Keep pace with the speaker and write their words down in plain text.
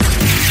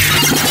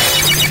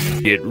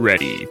Get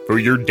ready for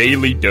your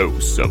daily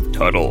dose of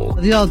Tuttle.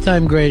 The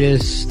all-time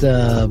greatest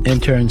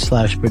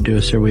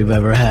intern/producer we've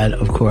ever had,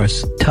 of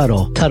course,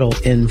 Tuttle. Tuttle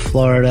in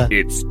Florida.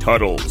 It's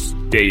Tuttle's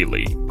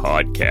Daily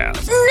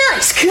Podcast.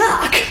 Nice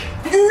cock!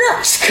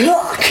 Nice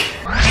cock!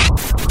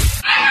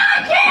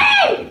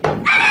 Anarchy!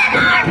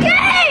 Anarchy!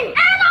 Anarchy!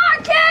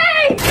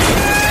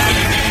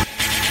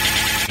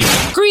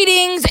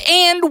 Greetings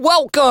and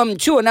welcome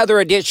to another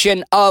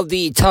edition of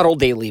the Tuttle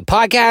Daily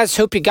Podcast.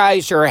 Hope you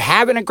guys are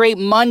having a great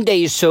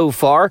Monday so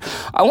far.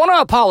 I want to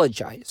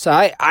apologize.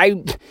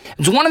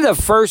 It's one of the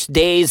first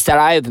days that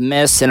I've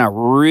missed in a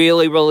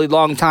really, really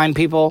long time,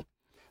 people.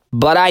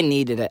 But I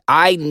needed it.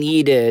 I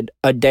needed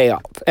a day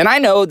off. And I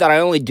know that I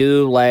only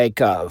do like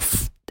a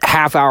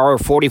half hour,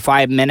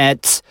 45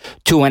 minutes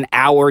to an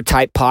hour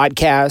type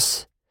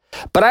podcast.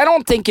 But I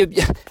don't think you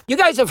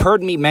guys have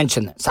heard me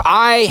mention this.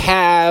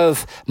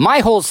 My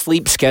whole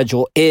sleep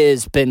schedule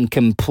has been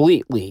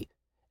completely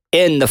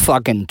in the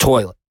fucking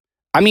toilet.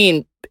 I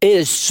mean, it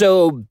is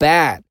so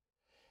bad.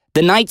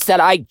 The nights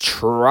that I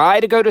try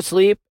to go to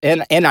sleep,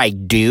 and I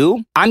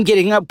do, I'm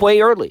getting up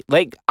way early.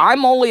 Like,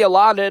 I'm only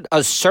allotted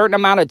a certain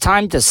amount of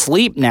time to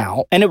sleep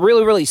now, and it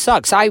really, really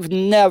sucks. I've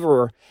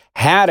never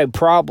had a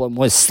problem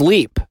with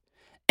sleep.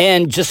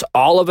 And just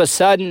all of a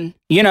sudden,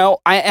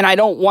 I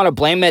don't want to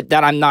blame it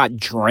that I'm not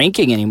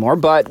drinking anymore,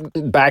 but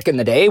back in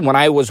the day when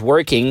I was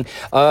working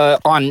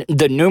on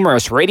the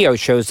numerous radio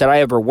shows that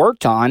I ever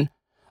worked on,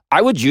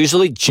 I would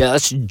usually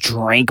just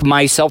drink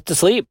myself to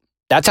sleep.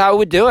 That's how I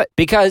would do it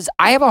because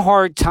I have a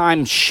hard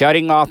time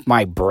shutting off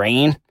my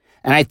brain.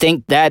 And I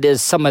think that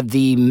is some of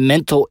the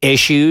mental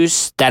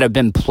issues that have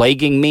been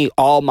plaguing me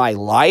all my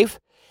life.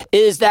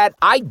 Is that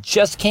I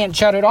just can't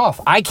shut it off.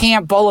 I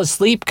can't fall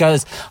asleep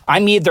because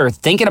I'm either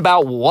thinking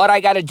about what I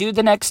got to do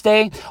the next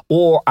day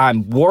or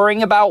I'm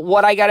worrying about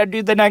what I got to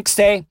do the next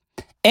day.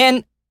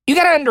 And you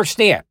got to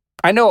understand,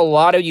 I know a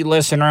lot of you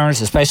listeners,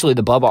 especially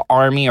the Bubba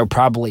Army, are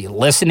probably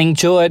listening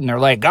to it and they're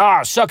like,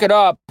 suck it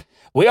up.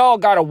 We all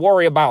got to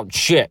worry about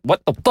shit.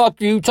 What the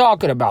fuck are you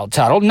talking about,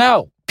 Tuttle?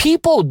 No.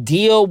 People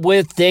deal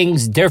with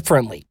things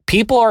differently.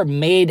 People are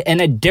made in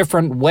a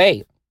different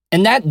way.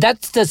 And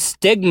that's the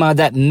stigma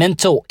that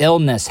mental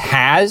illness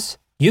has.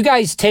 You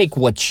guys take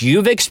what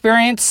you've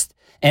experienced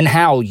and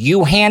how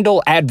you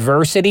handle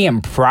adversity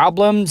and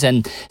problems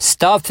and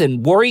stuff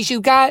and worries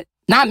you got.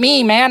 Not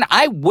me, man.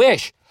 I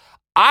wish.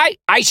 I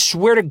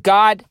swear to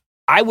God,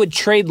 I would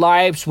trade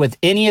lives with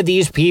any of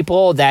these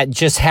people that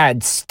just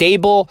had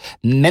stable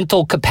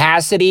mental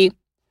capacity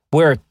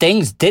where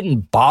things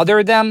didn't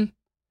bother them.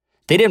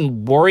 They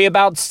didn't worry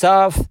about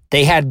stuff.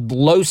 They had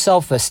low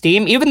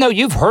self-esteem. Even though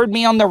you've heard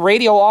me on the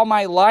radio all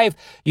my life,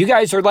 you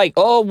guys are like,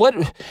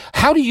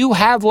 how do you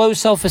have low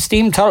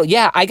self-esteem?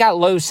 Yeah, I got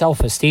low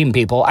self-esteem,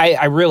 people.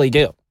 I really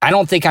do. I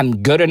don't think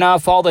I'm good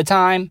enough all the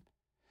time.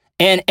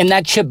 And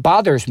that shit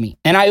bothers me.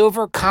 And I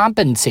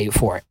overcompensate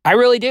for it. I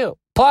really do.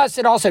 Plus,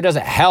 it also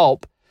doesn't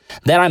help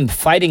that I'm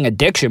fighting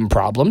addiction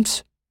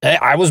problems.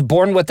 I was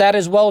born with that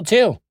as well,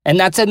 too. And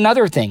that's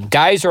another thing.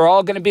 Guys are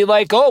all going to be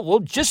like,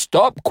 just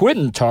stop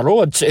quitting,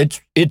 Tuttle.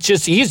 It's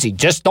just easy.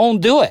 Just don't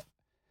do it.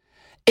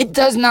 It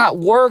does not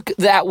work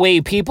that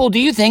way, people. Do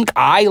you think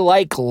I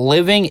like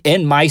living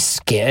in my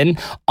skin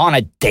on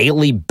a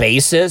daily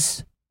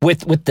basis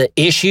with the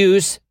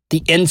issues,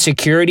 the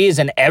insecurities,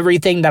 and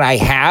everything that I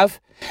have?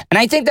 And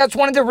I think that's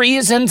one of the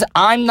reasons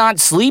I'm not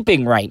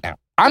sleeping right now.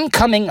 I'm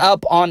coming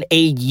up on a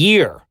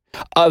year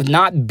of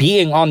not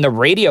being on the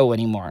radio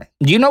anymore.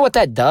 Do you know what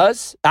that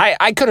does?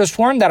 I could have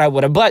sworn that I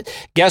would have, but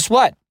guess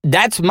what?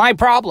 That's my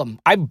problem.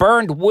 I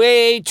burned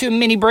way too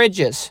many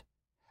bridges.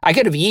 I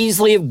could have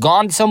easily have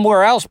gone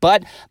somewhere else,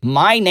 but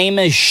my name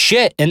is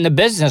shit in the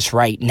business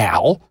right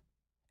now,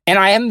 and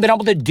I haven't been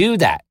able to do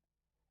that.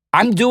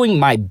 I'm doing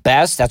my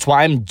best. That's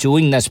why I'm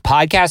doing this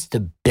podcast, to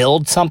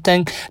build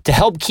something, to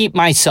help keep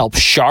myself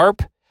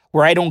sharp,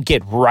 where I don't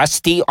get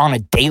rusty on a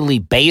daily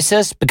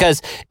basis,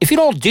 because if you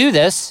don't do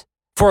this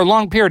for a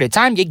long period of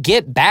time, you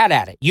get bad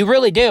at it. You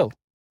really do.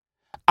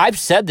 I've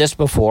said this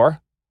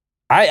before.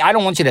 I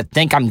don't want you to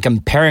think I'm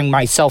comparing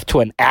myself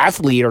to an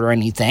athlete or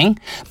anything,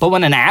 but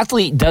when an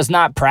athlete does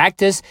not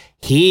practice,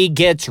 he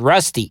gets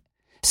rusty.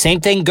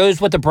 Same thing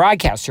goes with the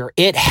broadcaster.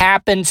 It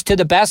happens to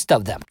the best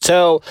of them.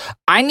 So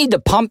I need to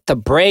pump the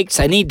brakes.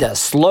 I need to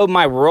slow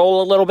my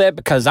roll a little bit,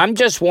 because I'm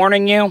just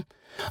warning you.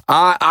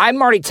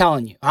 I'm already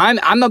telling you.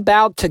 I'm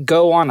about to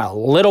go on a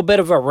little bit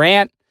of a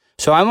rant.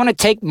 So I want to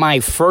take my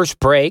first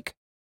break.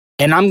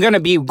 And I'm going to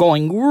be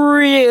going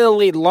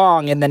really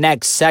long in the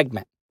next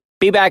segment.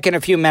 Be back in a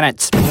few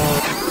minutes.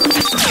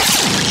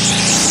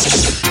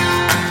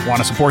 Want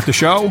to support the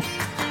show?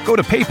 Go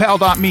to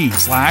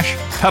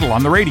paypal.me/Tuttle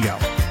on the radio.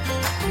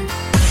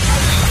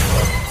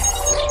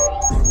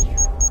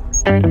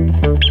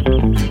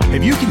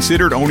 Have you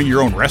considered owning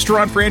your own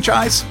restaurant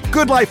franchise?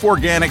 Good Life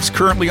Organics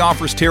currently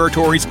offers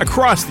territories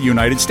across the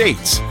United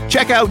States.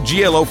 Check out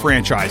GLO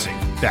Franchising.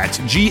 That's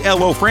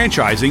GLO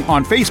Franchising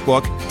on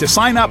Facebook to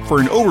sign up for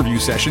an overview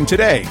session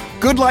today.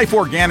 Good Life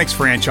Organics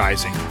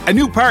Franchising, a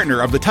new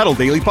partner of the Tuttle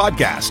Daily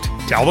Podcast.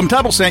 Tell them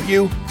Tuttle sent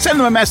you. Send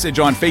them a message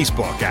on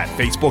Facebook at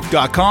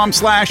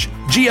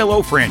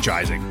facebook.com/GLO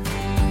Franchising.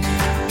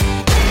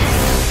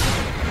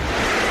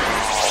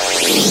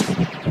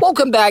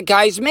 Welcome back,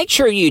 guys. Make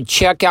sure you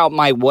check out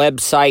my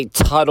website,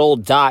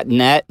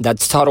 Tuttle.net.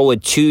 That's Tuttle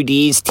with 2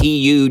 Ds,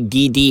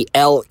 TUDDLE.net.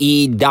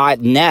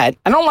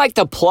 I don't like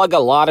to plug a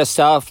lot of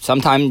stuff.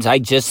 Sometimes I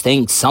just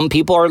think some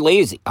people are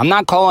lazy. I'm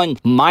not calling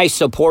my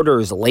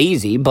supporters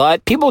lazy,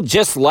 but people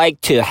just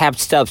like to have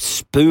stuff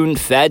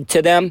spoon-fed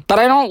to them. But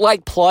I don't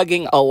like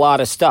plugging a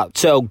lot of stuff.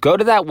 So go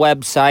to that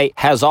website,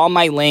 has all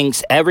my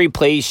links, every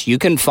place you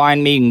can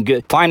find me. You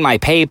can find my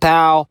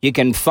PayPal. You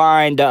can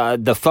find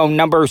the phone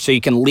number so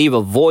you can leave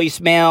a voicemail.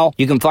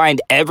 You can find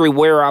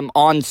everywhere I'm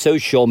on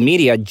social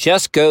media.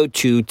 Just go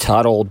to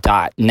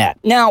Tuttle.net.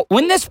 Now,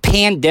 when this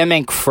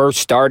pandemic first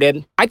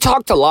started, I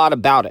talked a lot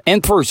about it.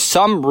 And for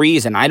some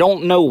reason, I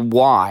don't know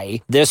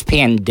why this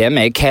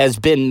pandemic has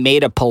been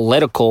made a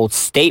political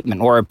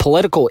statement or a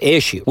political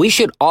issue. We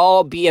should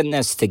all be in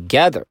this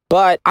together.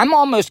 But I'm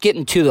almost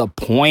getting to the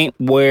point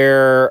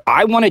where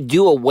I want to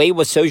do away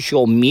with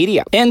social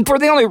media. And for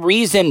the only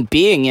reason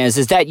being is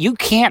that you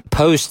can't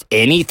post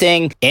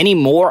anything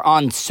anymore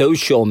on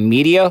social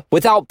media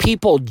without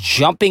people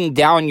jumping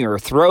down your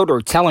throat or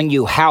telling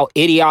you how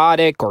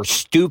idiotic or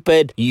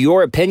stupid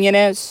your opinion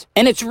is.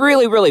 And it's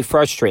really, really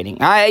frustrating.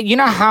 You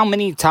know how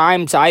many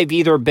times I've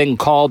either been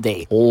called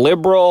a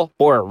liberal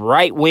or a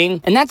right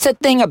wing? And that's the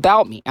thing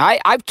about me.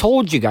 I've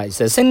told you guys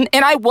this, and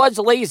I was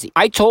lazy.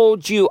 I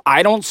told you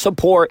I don't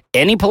support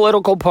any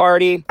political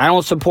party. I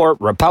don't support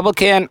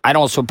Republican. I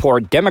don't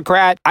support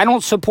Democrat. I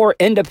don't support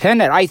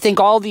independent. I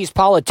think all these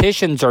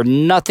politicians are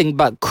nothing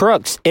but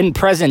crooks in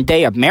present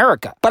day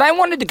America. But I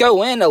wanted to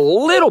go in a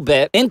little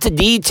bit into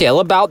detail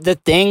about the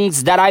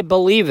things that I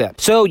believe in.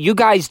 So you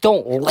guys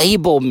don't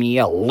label me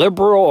a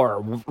liberal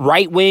or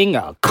right wing,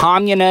 a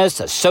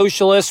communist, a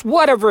socialist,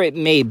 whatever it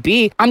may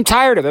be. I'm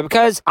tired of it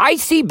because I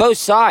see both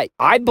sides.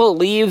 I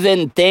believe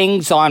in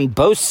things on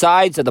both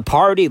sides of the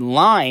party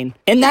line.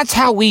 And that's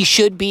how we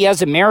should be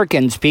as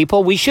Americans,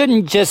 people. We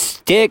shouldn't just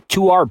stick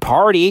to our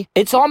party.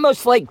 It's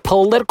almost like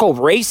political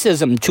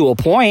racism to a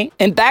point.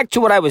 And back to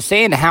what I was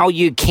saying, how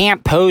you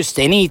can't post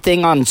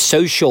anything on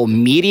social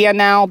media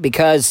now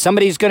because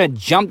somebody's going to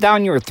jump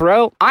down your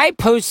throat. I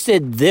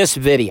posted this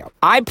video.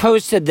 I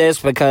posted this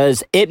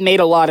because it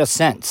made a lot of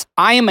sense.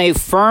 I am a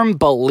firm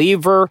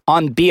believer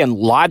on being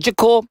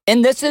logical,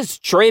 and this is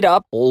straight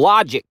up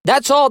logic.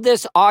 That's all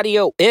this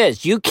audio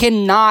is. You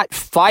cannot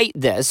fight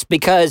this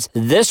because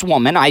this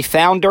woman, I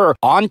found her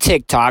on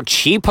TikTok.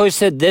 She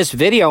posted this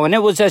video, and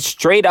it was a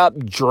straight up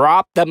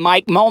drop the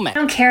mic moment. I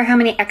don't care how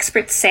many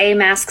experts say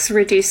masks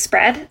reduce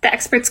spread. The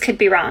experts could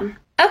be wrong.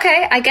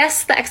 Okay, I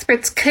guess the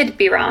experts could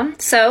be wrong.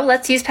 So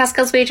let's use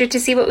Pascal's wager to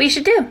see what we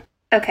should do.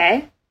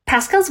 Okay.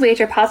 Pascal's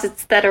wager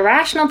posits that a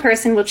rational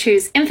person will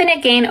choose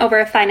infinite gain over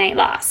a finite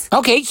loss.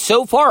 Okay,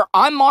 so far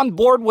I'm on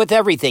board with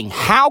everything.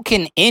 How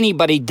can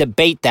anybody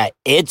debate that?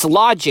 It's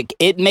logic.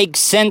 It makes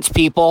sense,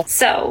 people.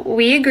 So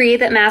we agree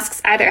that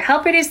masks either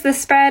help reduce the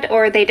spread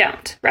or they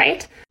don't,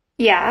 right?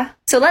 Yeah.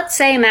 So let's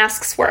say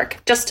masks work,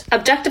 just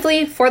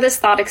objectively for this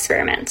thought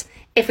experiment.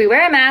 If we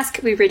wear a mask,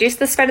 we reduce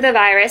the spread of the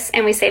virus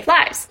and we save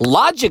lives.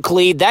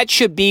 Logically, that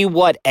should be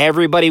what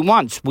everybody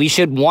wants. We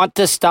should want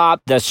to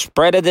stop the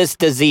spread of this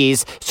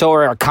disease so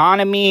our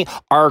economy,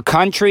 our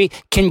country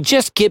can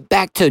just get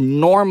back to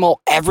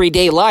normal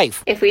everyday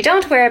life. If we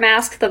don't wear a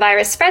mask, the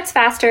virus spreads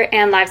faster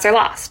and lives are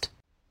lost.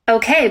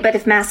 Okay, but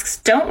if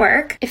masks don't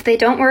work, if they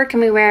don't work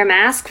and we wear a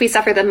mask, we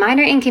suffer the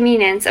minor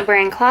inconvenience of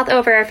wearing cloth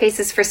over our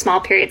faces for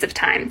small periods of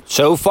time.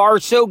 So far,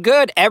 so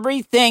good.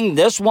 Everything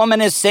this woman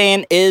is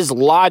saying is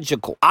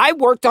logical. I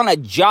worked on a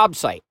job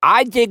site.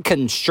 I did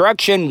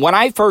construction when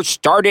I first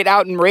started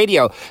out in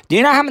radio. Do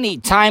you know how many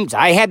times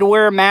I had to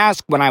wear a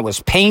mask when I was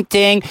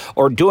painting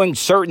or doing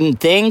certain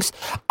things?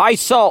 I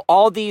saw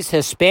all these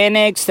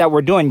Hispanics that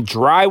were doing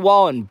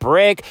drywall and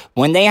brick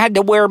when they had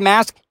to wear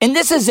masks. And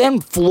this is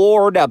in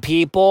Florida,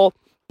 people.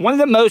 One of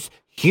the most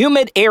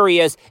humid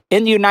areas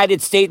in the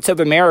United States of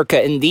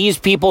America, and these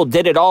people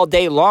did it all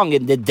day long.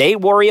 And did they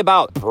worry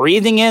about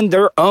breathing in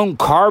their own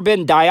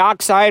carbon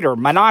dioxide or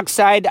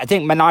monoxide? I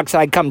think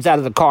monoxide comes out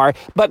of the car,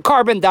 but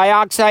carbon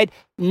dioxide,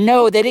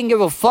 no, they didn't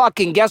give a fuck.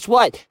 And guess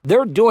what?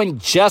 They're doing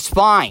just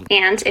fine.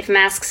 And if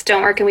masks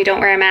don't work and we don't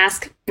wear a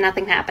mask,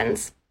 nothing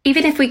happens.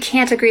 Even if we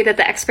can't agree that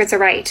the experts are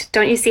right,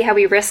 don't you see how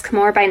we risk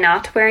more by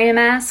not wearing a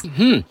mask?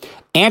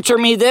 Answer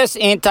me this,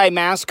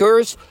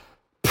 anti-maskers.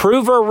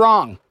 Prove her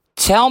wrong.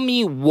 Tell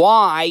me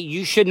why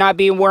you should not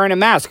be wearing a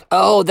mask.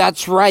 Oh,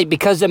 that's right,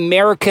 because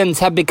Americans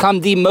have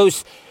become the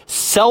most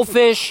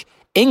selfish,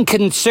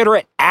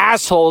 inconsiderate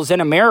assholes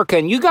in America,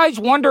 and you guys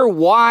wonder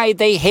why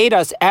they hate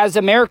us as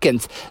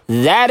Americans.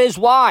 That is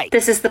why.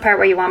 This is the part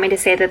where you want me to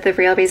say that the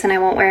real reason I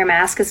won't wear a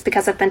mask is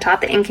because I've been taught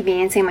that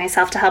inconveniencing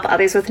myself to help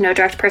others with no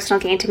direct personal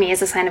gain to me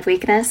is a sign of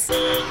weakness.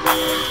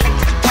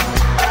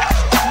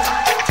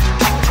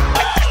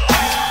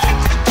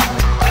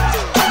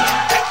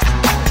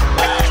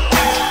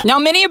 Now,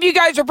 many of you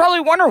guys are probably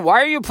wondering,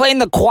 why are you playing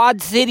the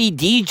Quad City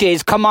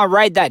DJs Come On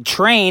Ride That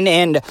Train?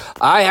 And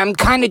I'm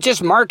kind of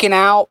just marking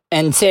out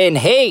and saying,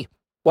 hey,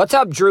 what's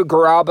up, Drew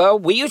Garabo?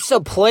 We used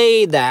to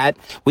play that.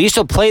 We used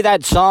to play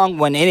that song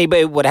when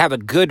anybody would have a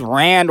good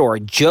rant or a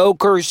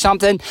joke or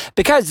something,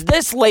 because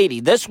this lady,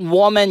 this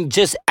woman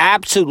just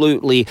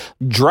absolutely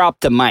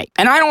dropped the mic.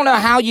 And I don't know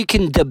how you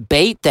can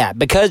debate that,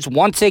 because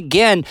once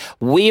again,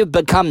 we have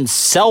become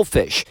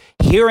selfish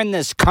here in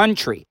this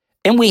country.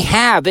 And we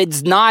have.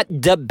 It's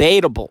not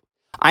debatable.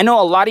 I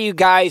know a lot of you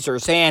guys are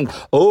saying,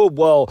 oh,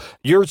 well,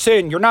 you're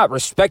saying you're not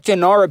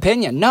respecting our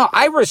opinion. No,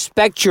 I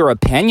respect your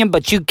opinion,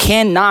 but you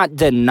cannot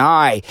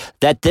deny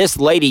that this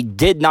lady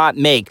did not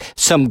make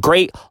some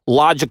great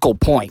logical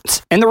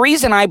points. And the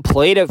reason I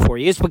played it for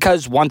you is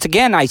because, once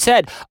again, I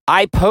said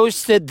I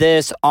posted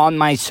this on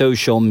my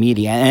social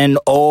media. And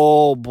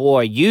oh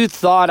boy, you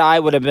thought I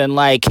would have been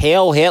like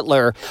Hail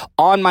Hitler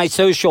on my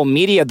social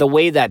media, the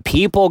way that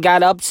people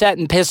got upset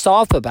and pissed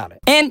off about it.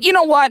 And you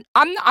know what?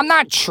 I'm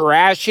not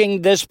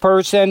trashing this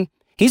person.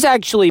 He's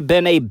actually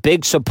been a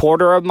big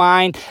supporter of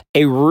mine,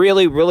 a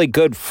really, really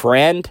good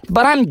friend,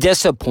 but I'm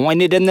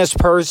disappointed in this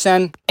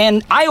person,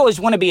 and I always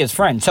want to be his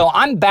friend, so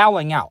I'm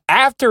bowing out.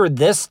 After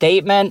this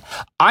statement,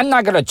 I'm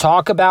not going to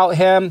talk about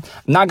him.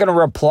 I'm not going to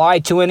reply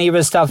to any of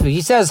his stuff. If he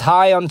says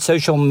hi on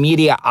social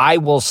media, I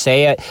will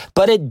say it,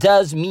 but it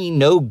does me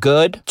no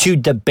good to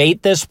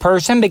debate this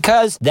person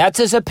because that's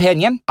his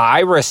opinion.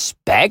 I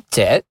respect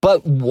it,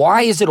 but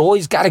why is it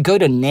always got to go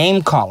to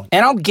name calling?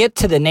 And I'll get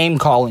to the name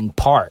calling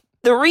part.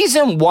 The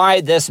reason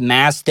why this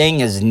mask thing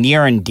is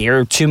near and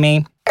dear to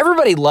me,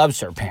 everybody loves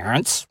their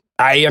parents.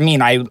 I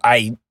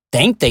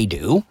think they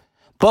do.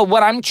 But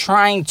what I'm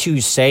trying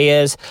to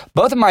say is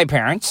both of my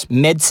parents,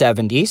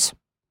 mid-70s,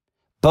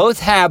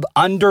 both have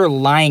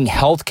underlying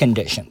health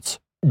conditions.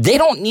 They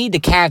don't need to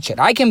catch it.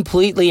 I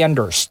completely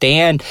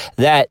understand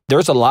that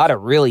there's a lot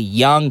of really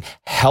young,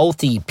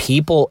 healthy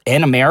people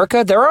in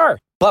America. There are.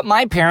 But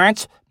my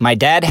parents, my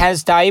dad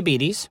has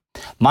diabetes.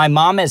 My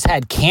mom has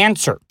had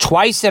cancer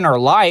twice in her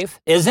life,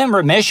 is in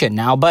remission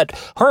now, but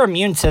her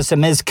immune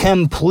system is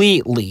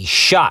completely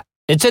shot.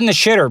 It's in the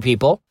shitter,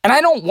 people. And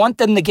I don't want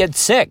them to get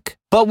sick.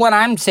 But what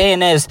I'm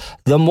saying is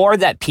the more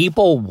that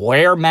people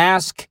wear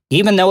masks,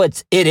 even though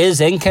it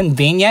is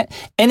inconvenient,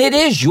 and it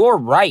is your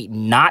right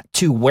not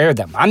to wear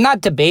them. I'm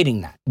not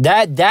debating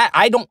that. That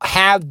I don't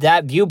have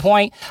that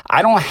viewpoint.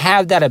 I don't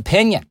have that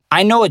opinion.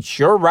 I know it's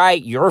your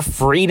right, your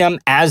freedom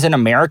as an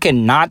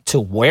American not to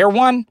wear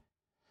one.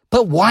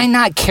 But why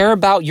not care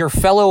about your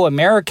fellow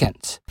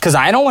Americans? Because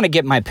I don't want to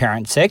get my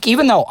parents sick.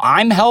 Even though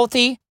I'm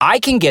healthy, I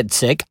can get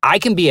sick. I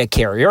can be a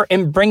carrier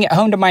and bring it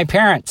home to my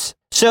parents.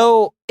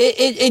 So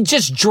it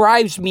just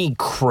drives me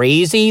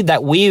crazy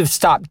that we've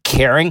stopped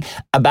caring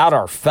about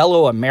our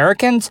fellow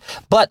Americans.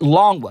 But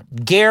Longwood,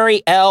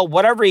 Gary L.,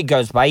 whatever he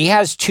goes by, he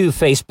has 2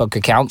 Facebook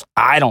accounts.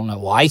 I don't know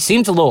why.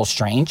 Seems a little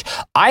strange.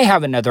 I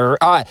have another.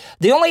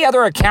 The only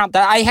other account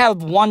that I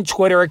have, one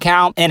Twitter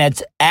account, and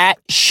it's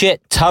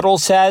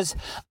 @ShitTuttleSays.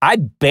 I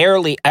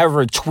barely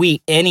ever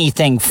tweet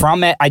anything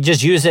from it. I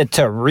just use it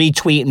to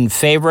retweet and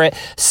favorite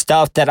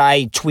stuff that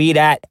I tweet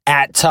at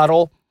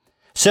Tuttle.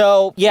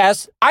 So,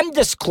 yes, I'm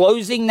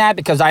disclosing that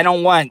because I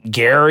don't want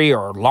Gary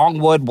or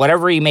Longwood,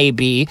 whatever he may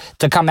be,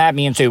 to come at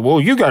me and say, well,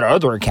 you got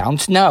other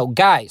accounts. No,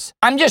 guys,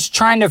 I'm just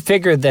trying to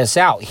figure this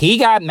out. He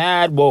got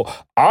mad. Well,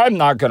 I'm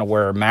not going to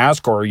wear a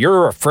mask, or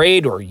you're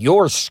afraid, or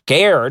you're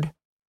scared.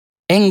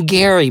 And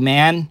Gary,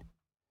 man,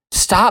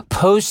 stop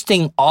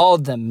posting all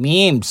the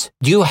memes.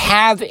 Do you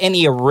have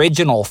any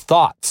original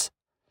thoughts?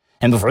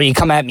 And before you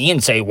come at me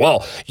and say,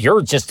 well,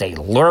 you're just a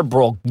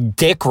liberal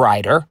dick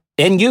rider.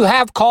 And you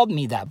have called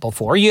me that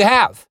before. You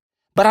have.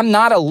 But I'm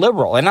not a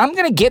liberal. And I'm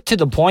going to get to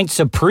the points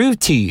to prove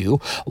to you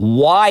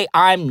why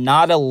I'm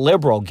not a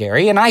liberal,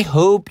 Gary. And I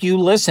hope you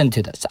listen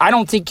to this. I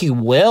don't think you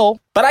will.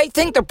 But I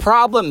think the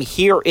problem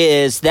here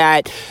is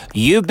that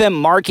you've been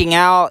marking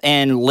out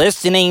and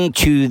listening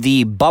to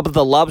the Bubba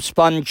the Love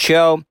Sponge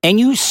show, and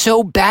you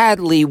so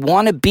badly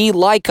want to be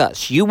like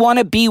us. You want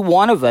to be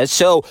one of us,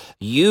 so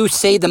you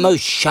say the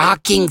most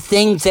shocking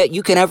things that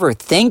you can ever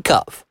think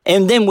of.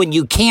 And then when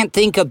you can't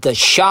think of the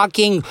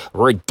shocking,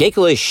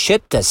 ridiculous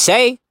shit to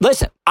say,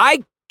 listen,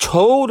 I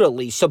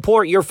totally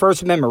support your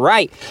First Amendment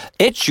right.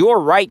 It's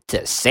your right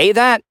to say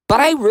that,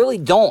 but I really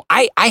don't.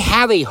 I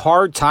have a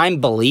hard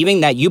time believing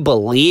that you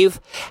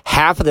believe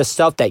half of the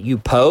stuff that you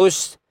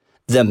post,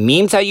 the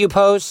memes that you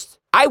post.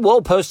 I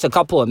will post a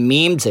couple of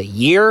memes a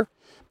year,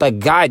 but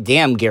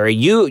goddamn, Gary,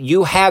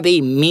 you have a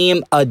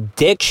meme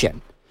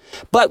addiction.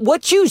 But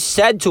what you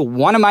said to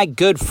one of my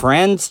good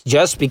friends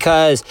just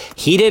because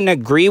he didn't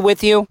agree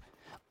with you,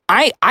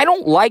 I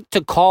don't like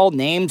to call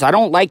names. I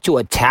don't like to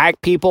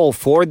attack people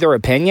for their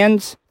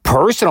opinions.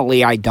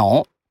 Personally, I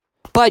don't.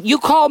 But you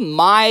call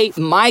my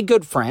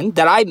good friend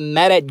that I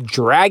met at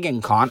Dragon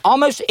Con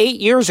almost 8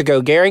 years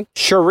ago, Gary,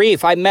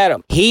 Sharif, I met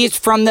him. He's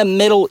from the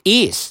Middle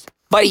East.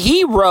 But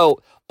he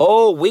wrote,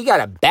 oh, we got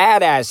a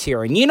badass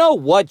here. And you know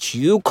what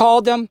you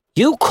called him?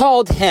 You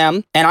called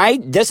him,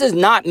 and this is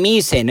not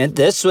me saying it,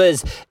 this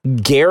was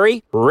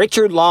Gary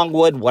Richard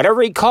Longwood,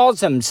 whatever he calls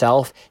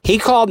himself. He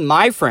called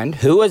my friend,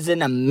 who is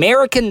an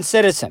American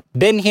citizen,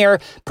 been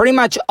here pretty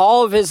much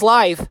all of his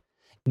life.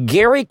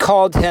 Gary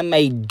called him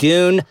a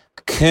Dune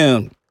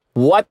Coon.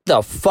 What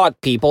the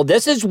fuck, people?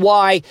 This is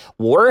why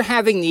we're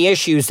having the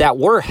issues that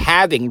we're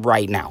having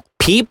right now.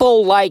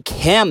 People like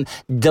him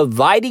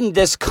dividing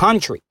this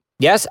country.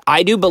 Yes,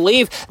 I do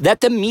believe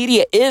that the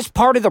media is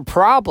part of the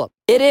problem.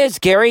 It is,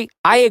 Gary.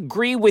 I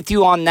agree with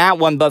you on that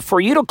one. But for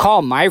you to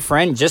call my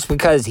friend just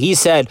because he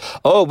said,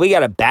 oh, we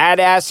got a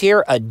badass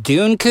here, a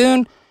Dune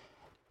Coon,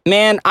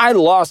 man, I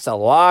lost a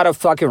lot of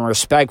fucking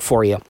respect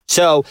for you.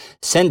 So,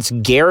 since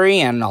Gary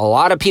and a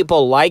lot of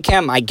people like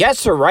him, I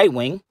guess they're right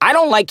wing. I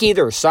don't like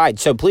either side.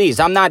 So please,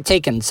 I'm not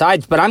taking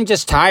sides, but I'm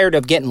just tired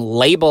of getting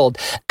labeled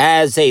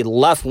as a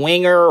left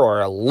winger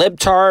or a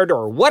libtard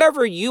or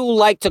whatever you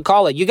like to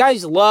call it. You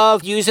guys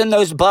love using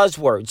those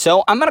buzzwords.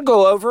 So I'm going to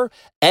go over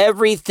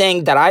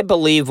everything that I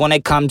believe when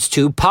it comes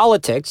to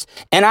politics.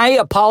 And I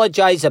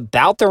apologize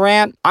about the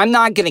rant. I'm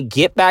not going to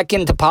get back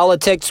into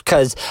politics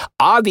because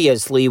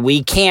obviously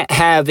we can't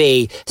have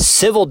a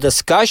civil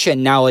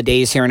discussion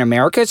nowadays here in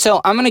America. So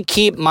I'm going to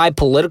keep my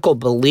political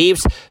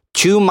beliefs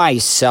to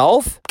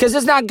myself because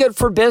it's not good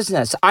for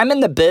business. I'm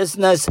in the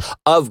business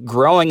of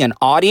growing an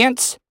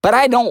audience, but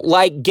I don't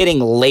like getting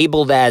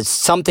labeled as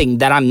something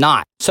that I'm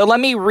not. So let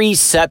me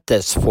reset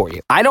this for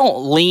you. I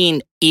don't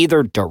lean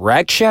either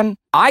direction.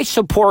 I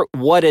support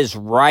what is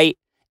right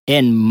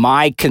in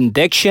my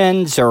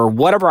convictions or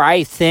whatever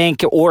I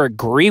think or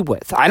agree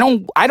with. I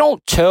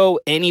don't toe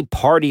any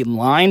party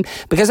line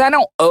because I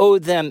don't owe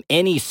them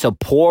any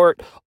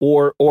support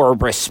or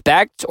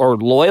respect or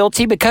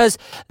loyalty because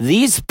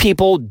these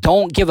people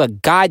don't give a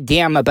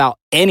goddamn about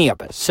any of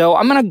us. So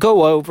I'm going to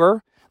go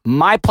over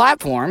my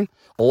platform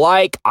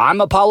like I'm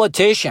a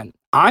politician.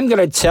 I'm going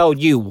to tell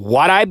you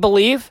what I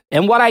believe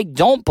and what I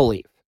don't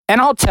believe.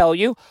 And I'll tell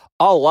you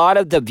a lot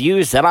of the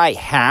views that I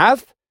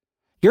have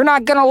you're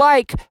not going to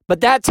like, but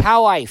that's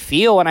how I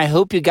feel, and I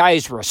hope you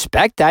guys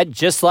respect that,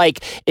 just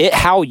like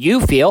how you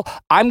feel.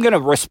 I'm going to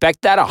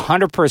respect that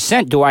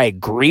 100%. Do I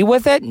agree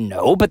with it?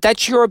 No, but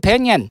that's your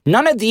opinion.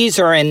 None of these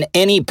are in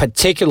any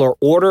particular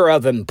order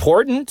of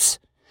importance.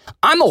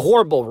 I'm a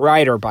horrible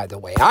writer, by the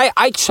way.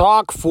 I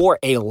talk for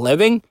a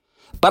living,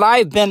 but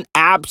I've been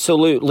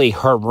absolutely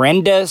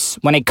horrendous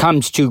when it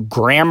comes to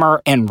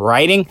grammar and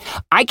writing.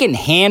 I can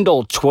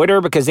handle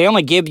Twitter because they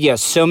only give you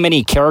so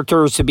many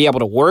characters to be able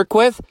to work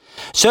with.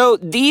 So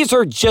these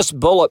are just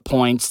bullet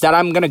points that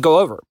I'm going to go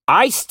over.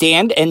 I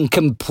stand and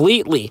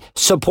completely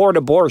support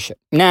abortion.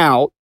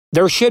 Now,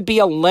 there should be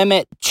a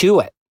limit to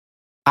it.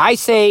 I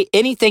say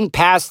anything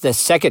past the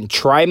second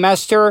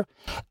trimester,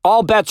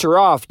 all bets are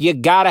off. You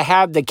got to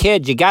have the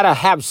kid. You got to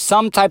have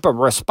some type of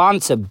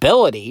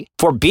responsibility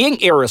for being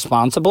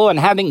irresponsible and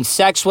having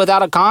sex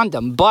without a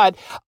condom. But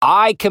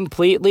I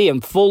completely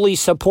and fully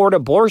support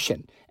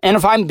abortion. And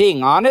if I'm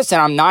being honest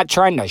and I'm not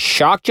trying to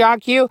shock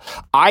jock you,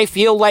 I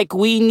feel like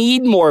we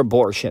need more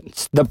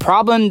abortions. The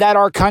problem that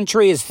our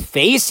country is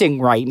facing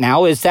right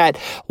now is that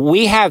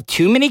we have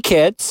too many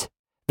kids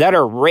that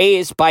are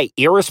raised by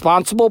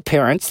irresponsible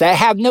parents that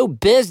have no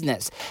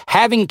business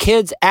having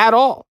kids at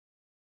all.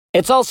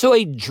 It's also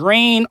a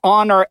drain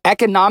on our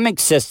economic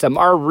system,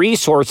 our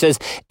resources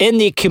in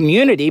the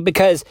community,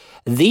 because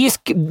these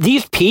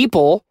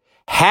people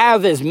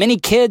have as many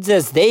kids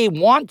as they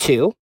want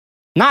to.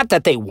 Not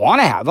that they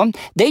want to have them.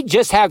 They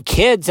just have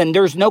kids and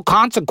there's no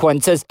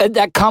consequences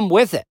that come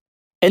with it.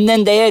 And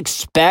then they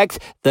expect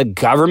the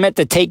government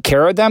to take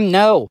care of them?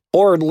 No.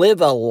 Or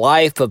live a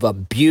life of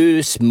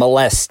abuse,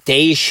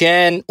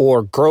 molestation,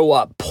 or grow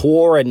up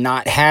poor and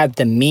not have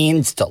the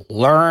means to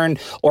learn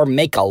or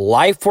make a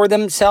life for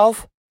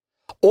themselves,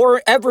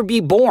 or ever be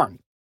born.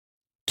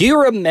 Do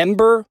you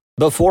remember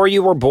before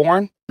you were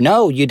born?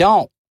 No, you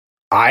don't.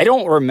 I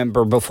don't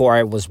remember before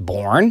I was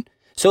born.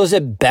 So is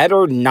it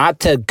better not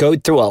to go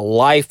through a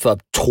life of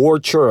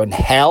torture and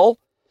hell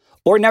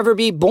or never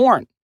be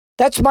born?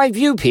 That's my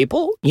view,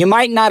 people. You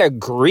might not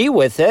agree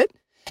with it,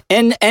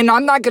 and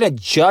I'm not going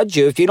to judge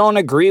you if you don't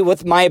agree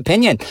with my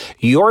opinion.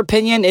 Your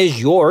opinion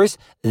is yours.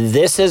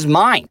 This is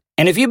mine.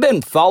 And if you've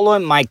been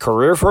following my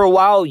career for a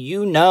while,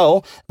 you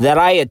know that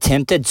I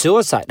attempted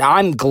suicide.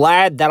 I'm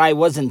glad that I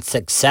wasn't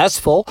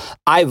successful.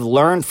 I've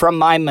learned from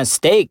my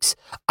mistakes.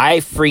 I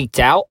freaked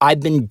out.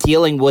 I've been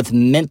dealing with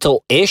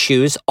mental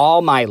issues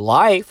all my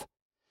life.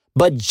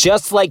 But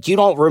just like you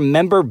don't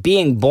remember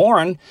being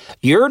born,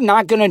 you're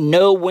not going to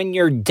know when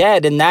you're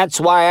dead. And that's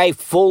why I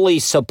fully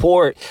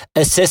support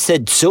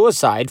assisted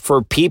suicide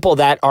for people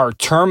that are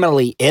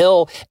terminally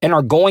ill and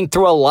are going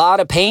through a lot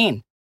of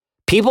pain.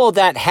 People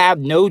that have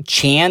no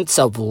chance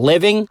of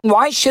living,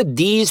 why should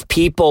these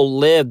people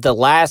live the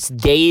last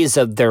days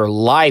of their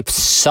life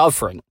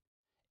suffering?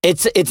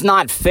 It's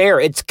not fair.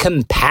 It's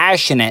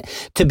compassionate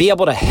to be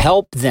able to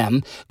help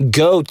them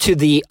go to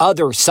the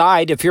other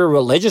side if you're a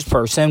religious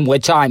person,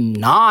 which I'm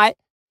not.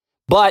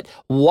 But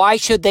why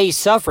should they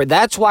suffer?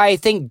 That's why I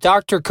think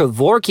Dr.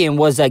 Kevorkian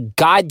was a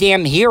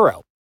goddamn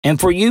hero. And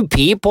for you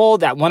people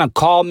that want to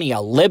call me a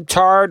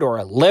libtard or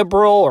a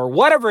liberal or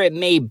whatever it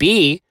may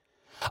be,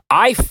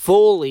 I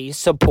fully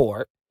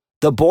support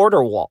the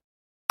border wall.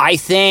 I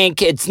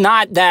think it's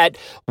not that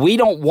we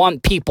don't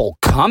want people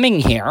coming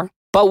here,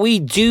 but we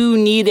do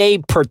need a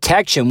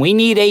protection. We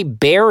need a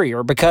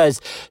barrier because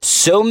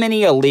so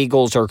many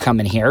illegals are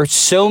coming here.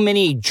 So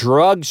many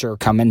drugs are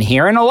coming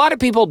here. And a lot of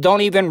people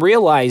don't even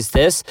realize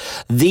this,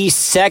 the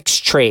sex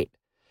trade.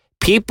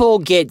 People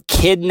get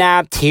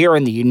kidnapped here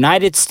in the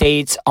United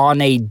States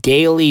on a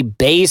daily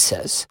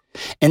basis.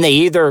 And they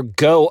either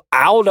go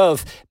out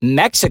of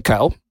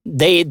Mexico,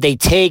 they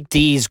take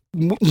these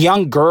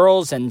young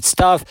girls and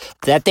stuff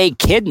that they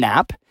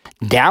kidnap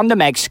down to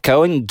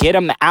Mexico and get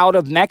them out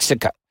of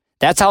Mexico.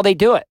 That's how they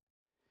do it.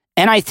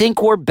 And I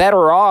think we're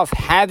better off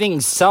having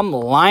some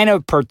line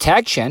of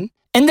protection.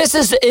 And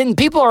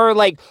people are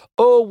like,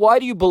 oh, why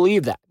do you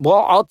believe that?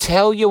 Well, I'll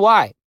tell you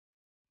why.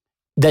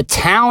 The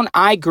town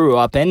I grew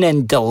up in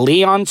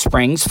DeLeon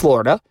Springs,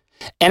 Florida,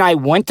 and I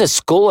went to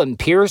school in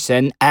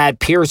Pearson at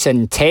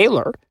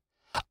Pearson-Taylor,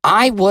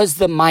 I was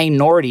the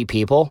minority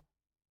people.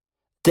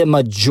 The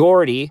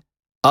majority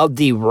of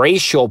the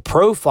racial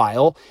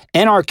profile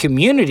in our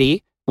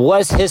community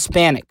was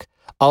Hispanic.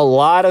 A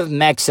lot of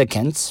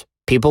Mexicans,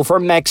 people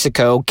from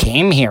Mexico,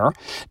 came here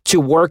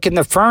to work in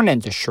the fern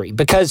industry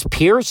because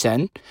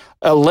Pearson,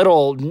 a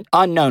little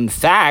unknown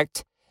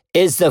fact,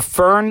 is the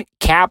fern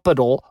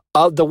capital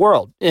of the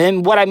world.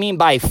 And what I mean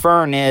by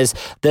fern is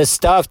the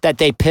stuff that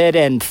they put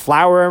in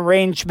flower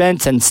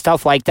arrangements and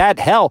stuff like that.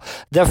 Hell,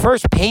 the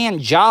first paying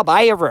job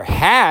I ever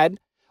had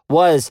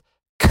was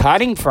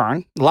cutting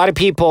fern. A lot of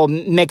people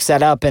mix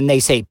that up and they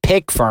say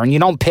pick fern. You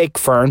don't pick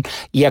fern,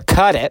 you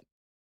cut it.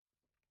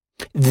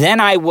 Then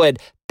I would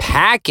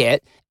pack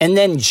it and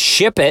then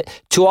ship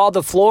it to all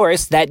the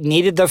florists that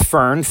needed the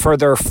fern for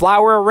their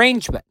flower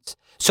arrangements.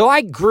 So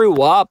I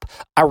grew up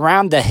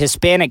around the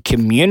Hispanic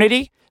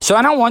community. So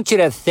I don't want you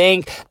to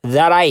think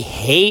that I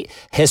hate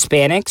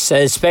Hispanics,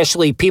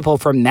 especially people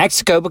from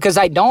Mexico, because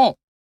I don't.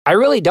 I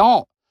really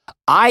don't.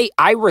 I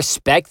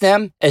respect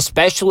them,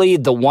 especially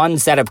the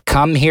ones that have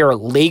come here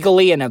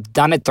legally and have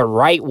done it the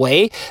right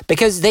way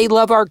because they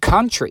love our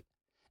country.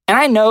 And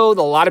I know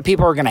that a lot of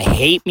people are going to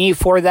hate me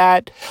for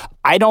that.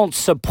 I don't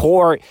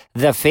support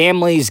the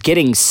families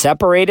getting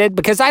separated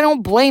because I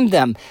don't blame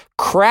them.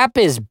 Crap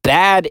is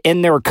bad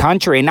in their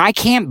country, and I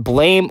can't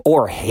blame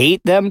or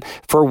hate them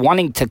for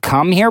wanting to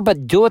come here,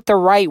 but do it the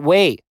right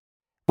way.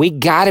 We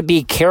got to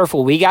be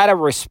careful. We got to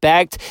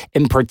respect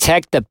and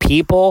protect the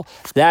people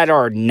that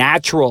are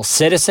natural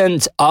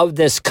citizens of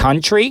this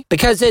country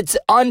because it's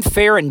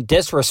unfair and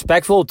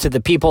disrespectful to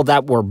the people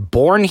that were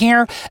born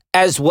here,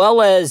 as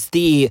well as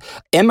the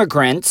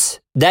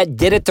immigrants that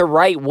did it the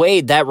right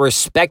way, that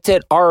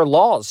respected our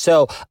laws.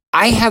 So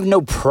I have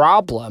no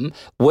problem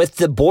with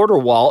the border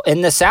wall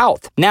in the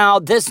South. Now,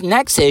 this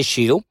next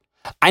issue,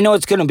 I know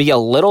it's going to be a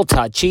little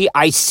touchy.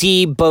 I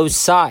see both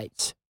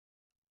sides.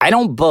 I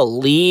don't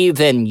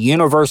believe in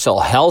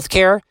universal health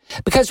care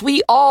because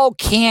we all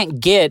can't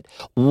get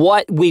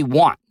what we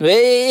want.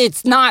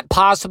 It's not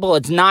possible.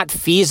 It's not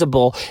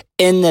feasible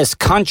in this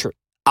country.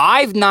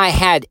 I've not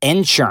had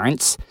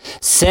insurance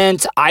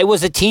since I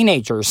was a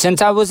teenager,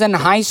 since I was in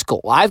high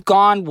school. I've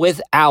gone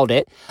without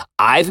it.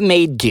 I've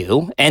made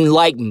do. And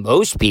like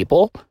most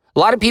people, a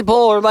lot of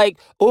people are like,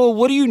 oh,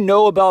 what do you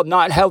know about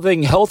not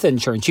having health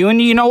insurance?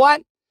 You know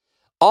what?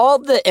 All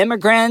the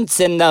immigrants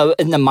and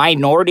the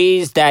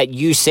minorities that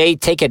you say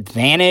take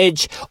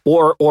advantage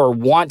or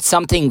want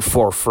something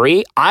for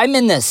free, I'm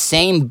in the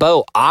same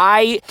boat.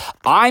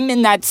 I'm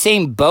in that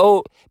same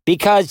boat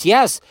because,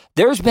 yes,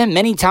 there's been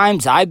many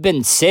times I've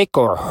been sick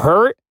or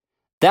hurt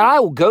that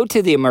I will go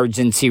to the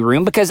emergency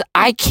room because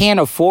I can't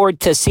afford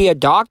to see a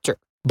doctor.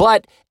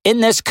 But in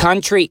this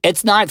country,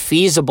 it's not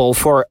feasible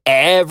for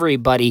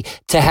everybody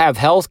to have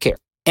health care.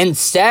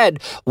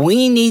 Instead,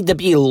 we need to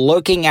be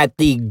looking at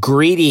the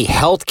greedy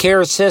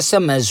healthcare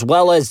system as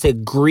well as the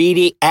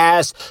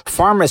greedy-ass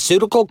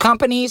pharmaceutical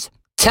companies.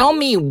 Tell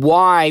me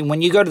why,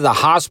 when you go to the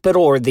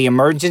hospital or the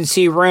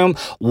emergency room,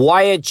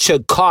 why it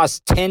should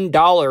cost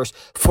 $10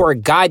 for a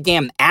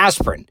goddamn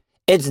aspirin.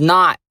 It's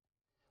not.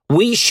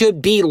 We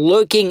should be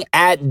looking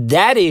at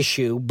that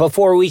issue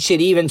before we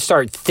should even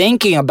start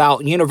thinking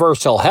about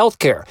universal health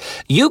care.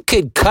 You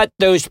could cut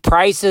those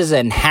prices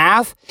in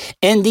half,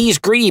 and these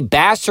greedy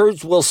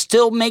bastards will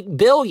still make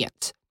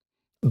billions.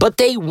 But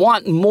they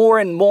want more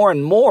and more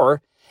and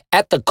more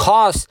at the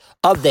cost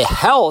of the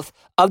health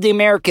of the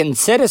American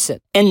citizen.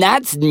 And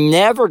that's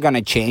never going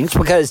to change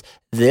because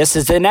this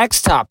is the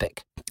next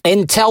topic.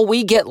 Until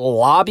we get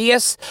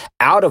lobbyists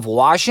out of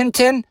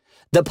Washington,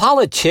 the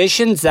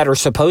politicians that are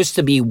supposed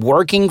to be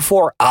working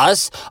for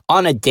us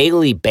on a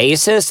daily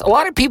basis, a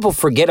lot of people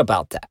forget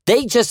about that.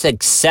 They just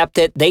accept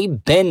it. They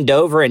bend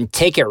over and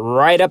take it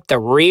right up the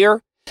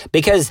rear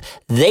because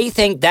they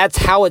think that's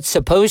how it's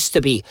supposed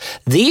to be.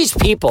 These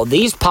people,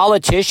 these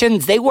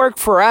politicians, they work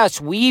for us.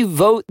 We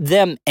vote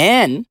them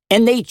in.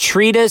 And they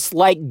treat us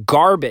like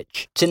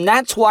garbage. And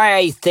that's why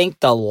I think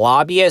the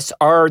lobbyists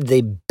are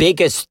the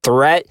biggest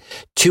threat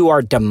to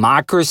our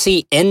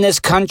democracy in this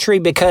country,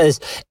 because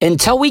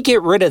until we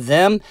get rid of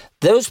them,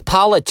 those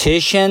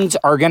politicians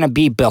are going to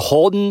be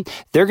beholden.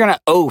 They're going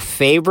to owe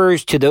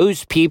favors to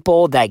those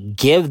people that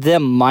give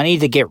them money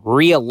to get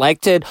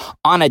reelected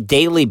on a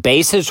daily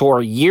basis or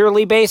a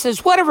yearly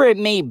basis, whatever it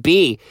may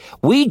be.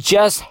 We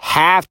just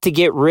have to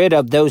get rid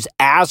of those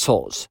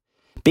assholes,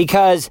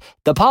 because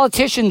the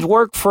politicians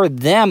work for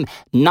them,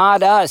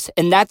 not us.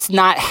 And that's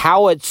not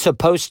how it's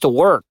supposed to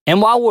work.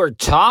 And while we're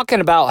talking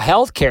about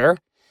healthcare,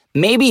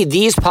 maybe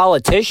these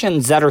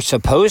politicians that are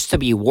supposed to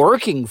be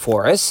working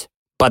for us,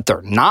 but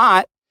they're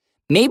not,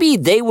 maybe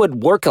they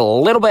would work a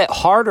little bit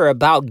harder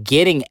about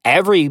getting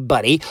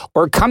everybody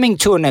or coming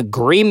to an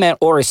agreement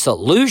or a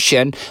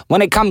solution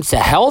when it comes to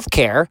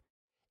healthcare.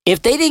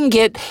 If they didn't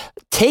get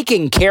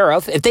taken care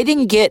of, if they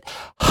didn't get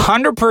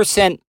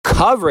 100%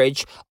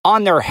 coverage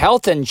on their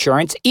health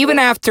insurance, even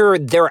after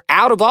they're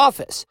out of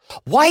office,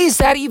 why is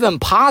that even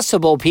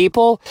possible,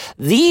 people?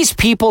 These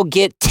people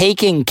get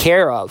taken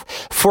care of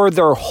for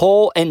their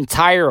whole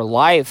entire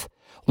life.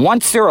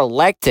 Once they're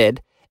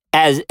elected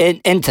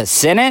into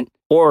Senate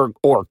or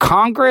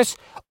Congress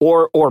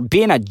or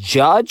being a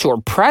judge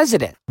or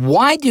president,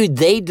 why do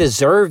they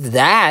deserve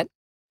that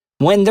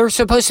when they're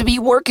supposed to be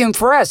working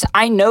for us?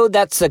 I know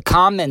that's a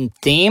common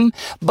theme,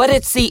 but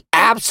it's the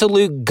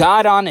absolute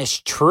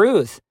God-honest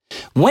truth.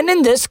 When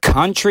in this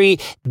country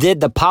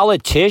did the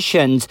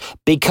politicians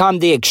become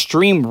the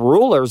extreme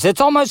rulers?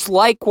 It's almost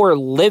like we're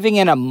living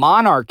in a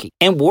monarchy,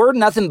 and we're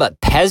nothing but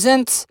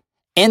peasants,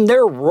 and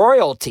they're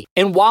royalty.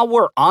 And while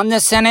we're on the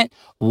Senate,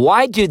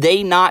 why do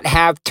they not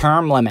have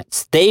term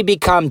limits? They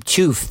become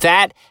too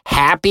fat,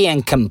 happy,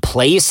 and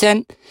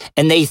complacent,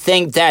 and they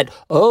think that,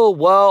 oh,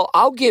 well,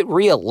 I'll get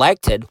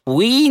reelected.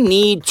 We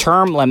need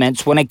term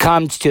limits when it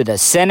comes to the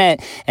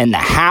Senate and the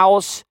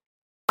House,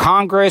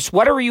 Congress,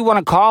 whatever you want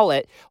to call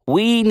it.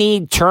 We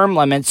need term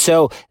limits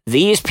so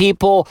these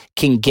people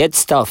can get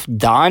stuff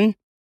done,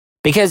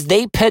 because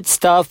they put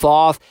stuff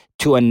off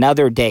to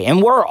another day.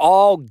 And we're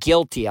all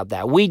guilty of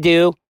that. We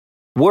do.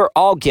 We're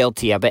all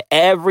guilty of it.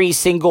 Every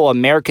single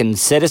American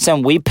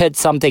citizen, we put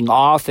something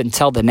off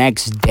until the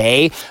next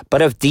day.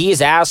 But if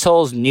these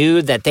assholes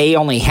knew that they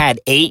only had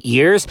 8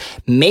 years,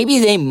 maybe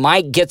they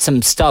might get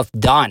some stuff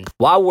done.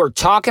 While we're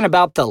talking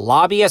about the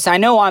lobbyists, I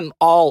know I'm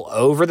all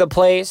over the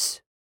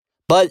place,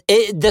 but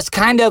this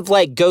kind of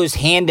like goes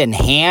hand in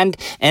hand,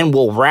 and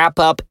will wrap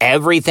up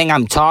everything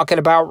I'm talking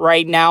about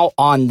right now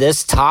on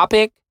this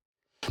topic.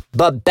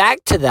 But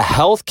back to the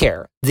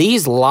healthcare.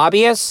 These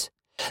lobbyists,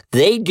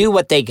 they do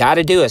what they got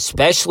to do,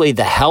 especially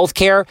the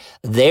healthcare.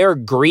 They're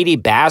greedy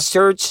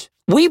bastards.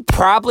 We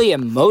probably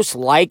and most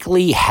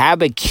likely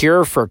have a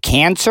cure for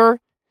cancer.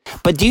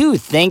 But do you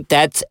think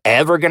that's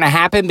ever going to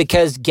happen?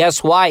 Because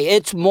guess why?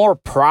 It's more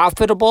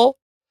profitable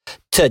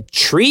to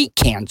treat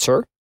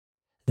cancer.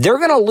 They're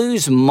going to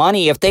lose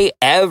money if they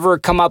ever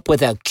come up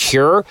with a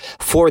cure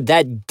for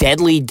that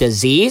deadly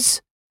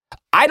disease.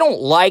 I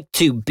don't like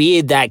to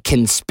be that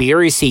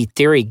conspiracy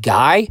theory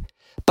guy,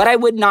 but I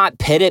would not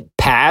pit it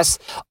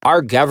past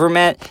our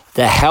government,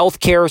 the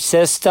healthcare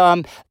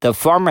system, the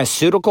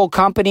pharmaceutical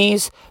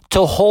companies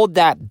to hold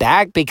that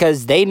back,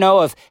 because they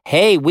know if,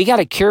 hey, we got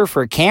a cure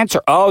for cancer.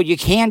 Oh, you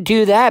can't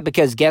do that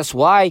because guess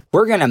why?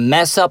 We're going to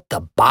mess up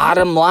the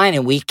bottom line,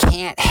 and we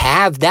can't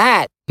have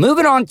that.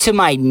 Moving on to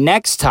my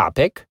next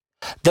topic,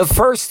 the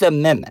First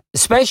Amendment.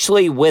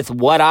 Especially with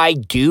what I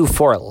do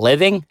for a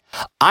living,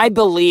 I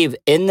believe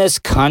in this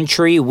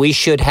country we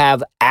should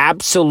have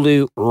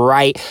absolute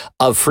right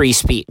of free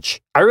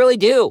speech. I really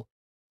do.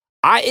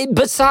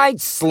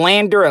 Besides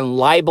slander and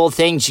libel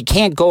things, you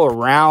can't go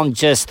around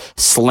just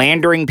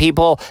slandering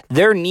people.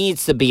 There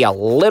needs to be a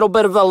little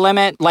bit of a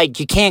limit. Like,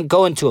 you can't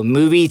go into a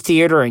movie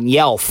theater and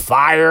yell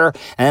fire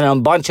and a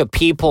bunch of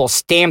people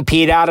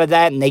stampede out of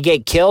that and they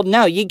get killed.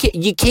 No, you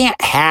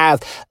can't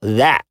have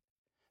that.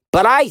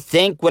 But I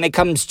think when it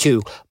comes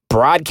to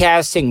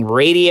broadcasting,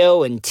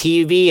 radio and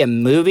TV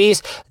and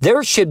movies,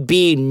 there should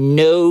be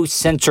no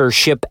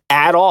censorship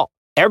at all.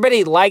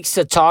 Everybody likes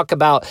to talk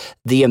about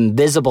the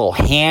invisible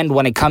hand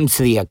when it comes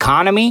to the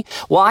economy.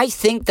 Well, I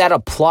think that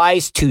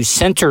applies to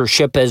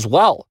censorship as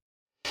well.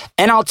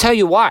 And I'll tell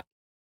you why.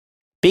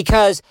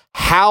 Because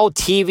how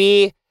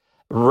TV,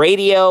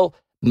 radio,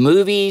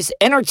 movies,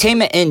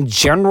 entertainment in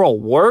general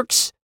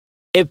works,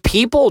 if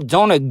people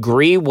don't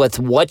agree with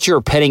what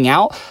you're putting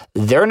out,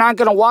 they're not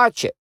going to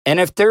watch it. And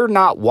if they're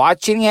not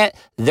watching it,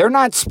 they're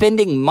not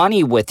spending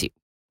money with you.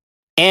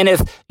 And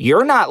if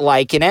you're not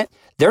liking it,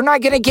 they're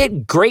not going to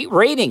get great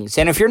ratings.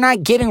 And if you're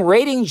not getting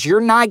ratings, you're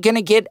not going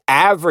to get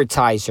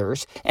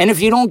advertisers. And if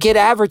you don't get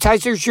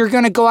advertisers, you're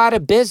going to go out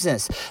of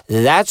business.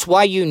 That's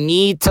why you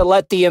need to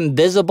let the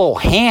invisible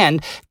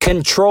hand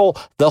control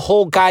the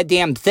whole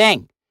goddamn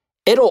thing.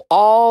 It'll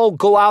all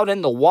go out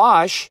in the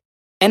wash.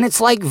 And it's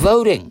like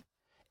voting.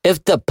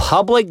 If the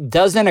public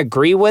doesn't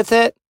agree with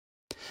it,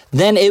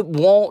 then it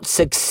won't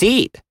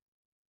succeed.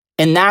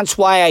 And that's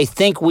why I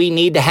think we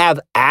need to have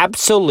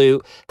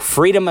absolute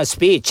freedom of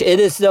speech. It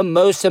is the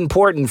most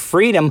important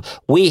freedom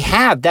we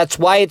have. That's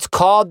why it's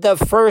called the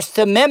First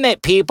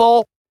Amendment,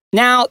 people.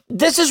 Now,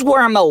 this is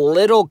where I'm a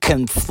little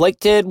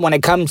conflicted when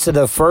it comes to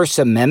the First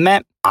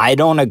Amendment. I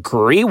don't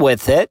agree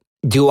with it.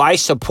 Do I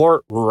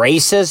support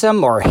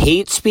racism or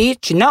hate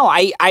speech? No,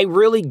 I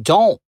really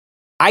don't.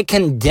 I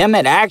condemn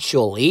it,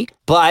 actually,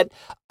 but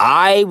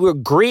I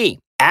agree.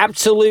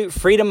 Absolute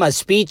freedom of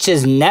speech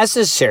is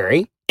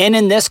necessary. And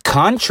in this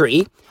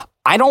country,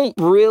 I don't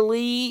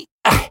really...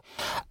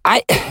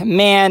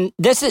 Man,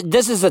 this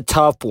is a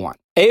tough one.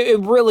 It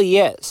really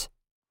is.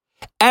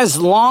 As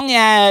long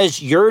as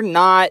you're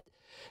not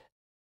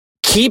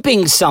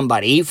keeping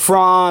somebody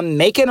from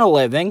making a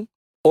living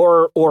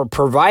or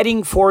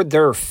providing for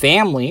their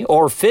family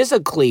or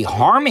physically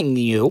harming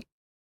you,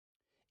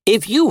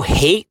 if you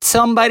hate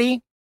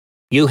somebody,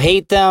 you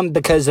hate them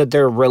because of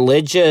their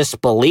religious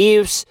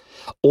beliefs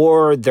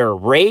or their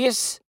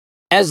race,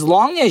 as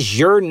long as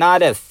you're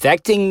not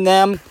affecting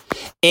them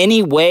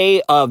any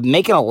way of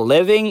making a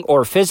living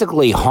or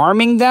physically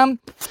harming them,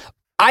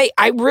 I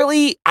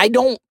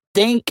don't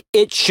think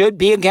it should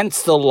be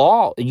against the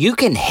law. You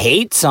can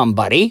hate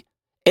somebody.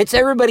 It's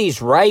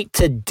everybody's right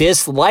to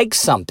dislike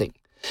something.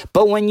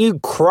 But when you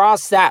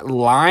cross that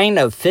line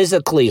of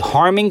physically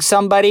harming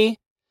somebody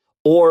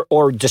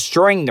or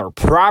destroying their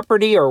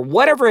property or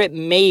whatever it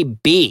may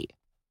be,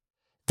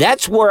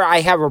 that's where I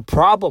have a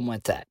problem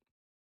with that.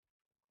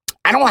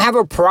 I don't have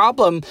a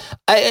problem,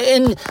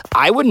 and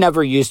I would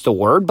never use the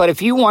word, but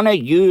if you want to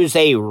use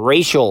a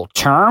racial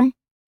term,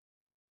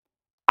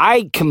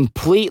 I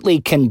completely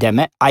condemn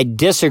it. I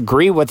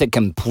disagree with it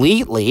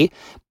completely,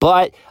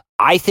 but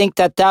I think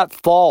that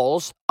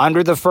falls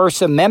under the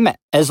First Amendment.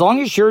 As long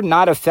as you're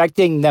not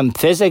affecting them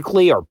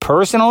physically or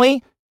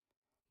personally,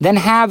 then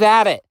have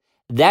at it.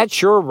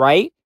 That's your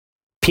right.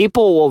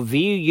 People will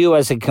view you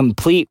as a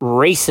complete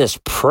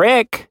racist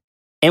prick,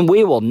 and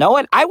we will know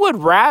it. I would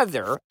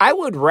rather,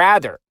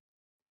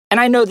 and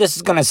I know this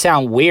is going to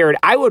sound weird,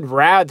 I would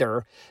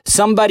rather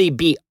somebody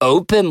be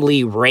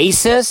openly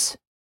racist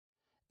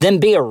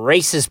than be a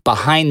racist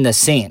behind the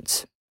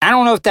scenes. I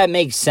don't know if that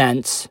makes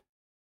sense,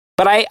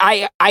 but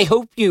I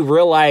hope you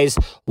realize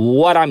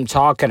what I'm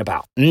talking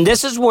about. And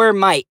this is where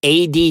my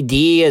ADD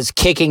is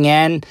kicking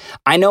in.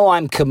 I know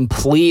I'm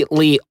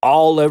completely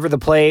all over the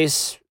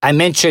place. I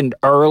mentioned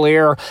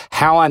earlier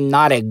how I'm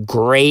not a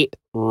great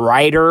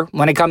writer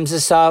when it comes to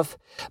stuff,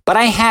 but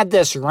I had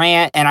this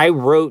rant and I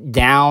wrote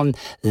down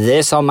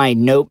this on my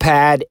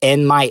notepad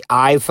in my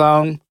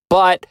iPhone.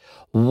 But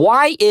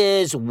why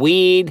is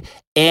weed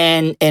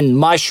and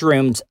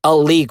mushrooms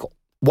illegal?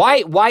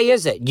 Why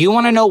is it? You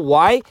want to know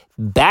why?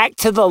 Back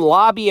to the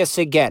lobbyists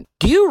again.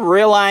 Do you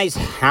realize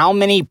how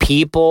many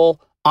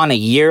people on a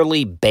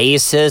yearly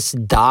basis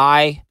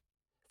die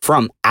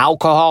from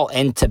alcohol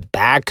and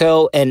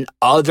tobacco and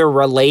other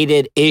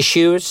related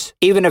issues?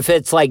 Even if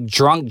it's like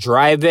drunk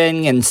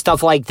driving and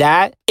stuff like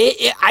that.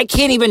 I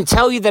can't even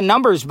tell you the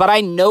numbers, but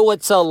I know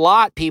it's a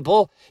lot,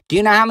 people. Do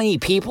you know how many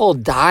people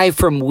die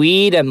from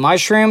weed and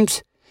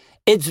mushrooms?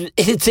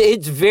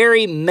 It's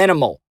very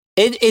minimal.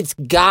 It's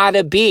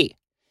gotta be.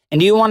 And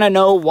do you want to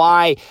know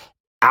why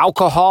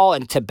alcohol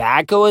and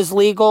tobacco is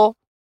legal?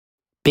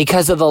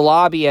 Because of the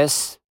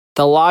lobbyists.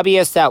 The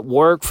lobbyists that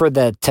work for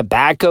the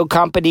tobacco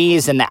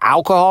companies and the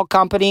alcohol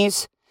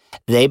companies,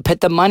 they put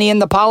the money in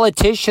the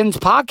politicians'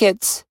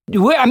 pockets.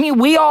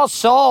 We all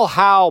saw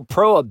how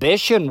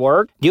Prohibition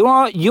worked. You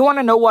want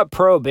to know what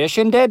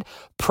Prohibition did?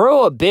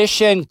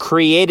 Prohibition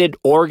created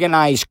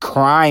organized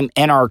crime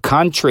in our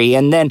country.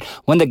 And then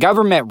when the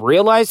government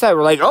realized that,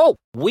 we're like, oh,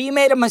 we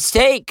made a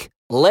mistake.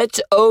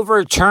 Let's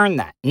overturn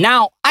that.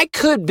 Now, I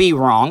could be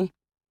wrong.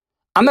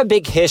 I'm a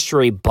big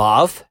history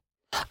buff.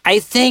 I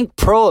think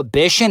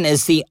Prohibition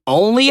is the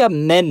only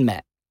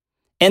amendment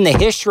in the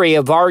history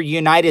of our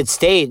United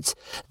States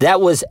that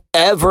was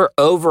ever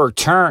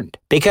overturned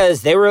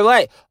because they were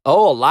like,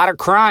 oh, a lot of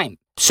crime.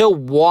 So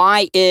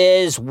why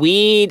is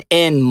weed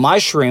and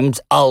mushrooms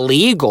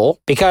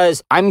illegal?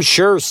 Because I'm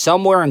sure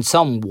somewhere in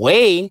some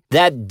way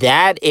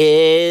that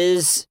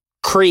is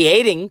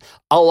creating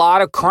a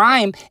lot of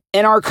crime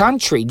in our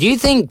country. Do you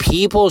think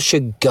people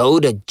should go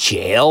to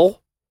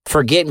jail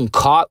for getting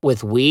caught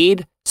with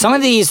weed? Some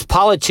of these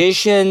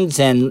politicians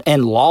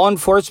and law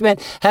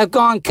enforcement have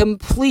gone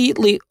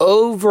completely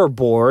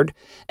overboard,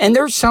 and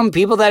there's some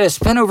people that have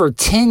spent over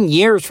 10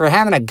 years for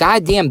having a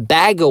goddamn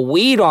bag of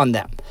weed on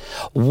them.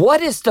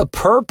 What is the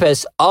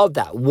purpose of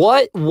that?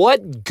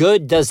 What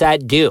good does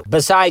that do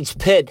besides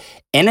pit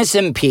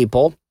innocent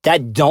people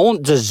that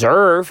don't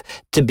deserve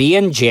to be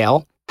in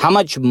jail? How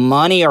much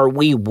money are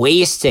we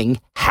wasting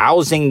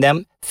housing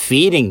them,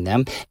 feeding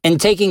them,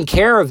 and taking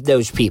care of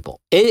those people?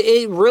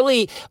 It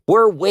really,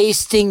 we're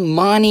wasting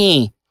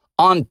money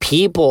on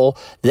people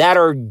that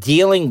are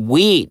dealing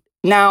weed.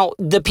 Now,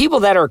 the people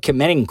that are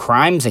committing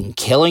crimes and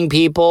killing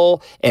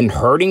people and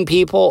hurting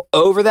people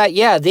over that,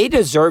 yeah, they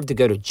deserve to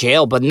go to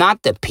jail, but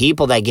not the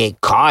people that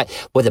get caught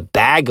with a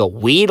bag of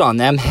weed on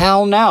them.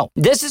 Hell no.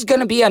 This is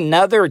going to be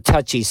another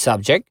touchy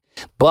subject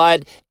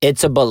but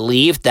it's a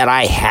belief that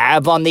I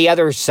have on the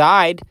other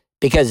side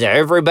because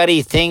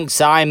everybody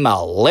thinks I'm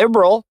a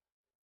liberal.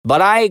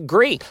 But I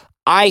agree.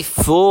 I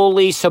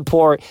fully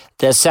support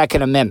the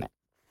Second Amendment.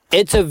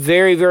 It's a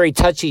very, very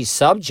touchy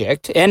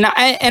subject, and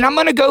I'm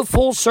going to go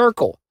full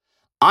circle.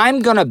 I'm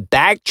going to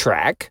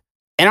backtrack,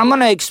 and I'm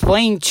going to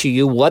explain to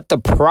you what the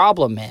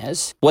problem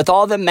is with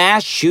all the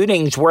mass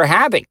shootings we're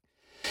having.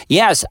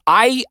 Yes,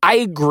 I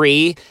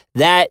agree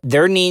that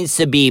there needs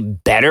to be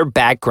better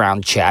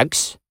background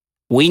checks.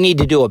 We need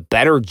to do a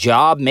better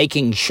job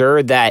making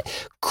sure that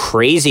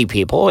crazy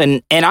people,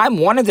 and I'm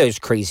one of those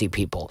crazy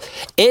people,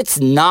 it's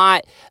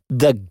not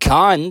the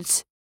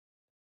guns.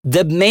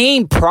 The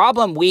main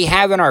problem we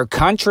have in our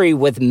country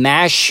with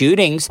mass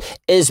shootings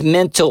is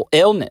mental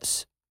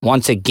illness.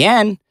 Once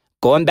again,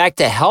 going back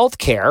to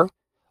healthcare,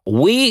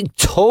 we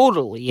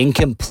totally and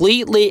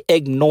completely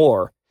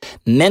ignore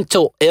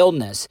mental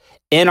illness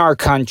in our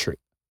country.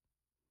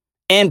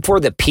 And for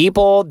the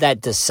people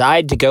that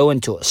decide to go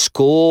into a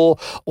school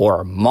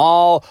or a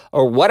mall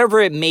or whatever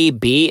it may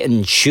be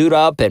and shoot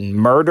up and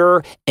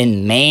murder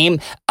and maim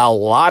a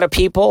lot of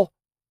people,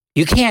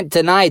 you can't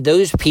deny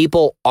those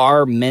people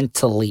are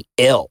mentally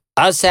ill.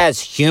 Us as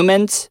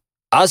humans,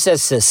 us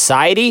as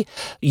society,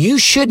 you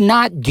should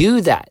not do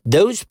that.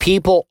 Those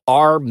people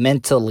are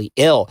mentally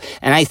ill.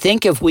 And I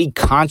think if we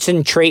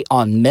concentrate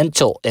on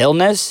mental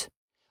illness,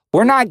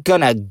 we're not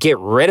going to get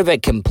rid of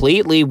it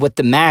completely with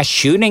the mass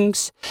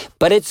shootings,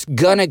 but it's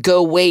going to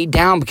go way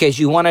down because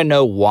you want to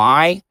know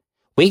why?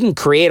 We can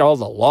create all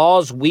the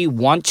laws we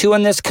want to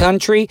in this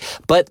country,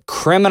 but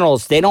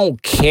criminals, they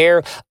don't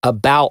care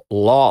about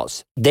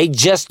laws. They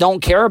just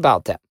don't care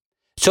about them.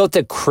 So if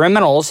the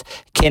criminals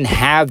can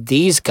have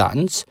these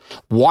guns,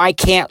 why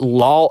can't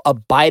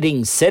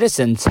law-abiding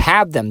citizens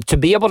have them to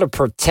be able to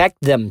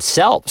protect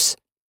themselves?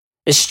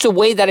 It's just the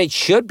way that it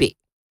should be.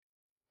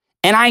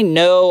 And I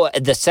know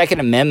the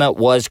Second Amendment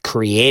was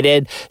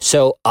created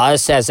so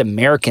us as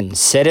American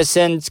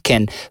citizens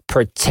can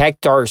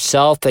protect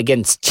ourselves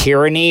against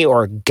tyranny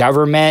or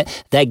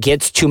government that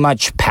gets too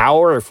much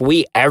power if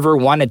we ever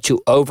wanted to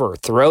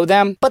overthrow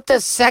them. But the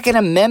Second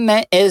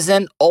Amendment is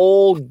an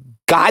old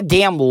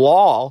goddamn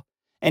law.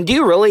 And do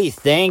you really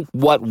think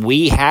what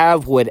we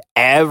have would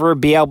ever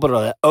be able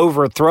to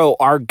overthrow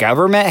our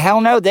government? Hell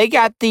no, they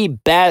got the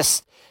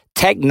best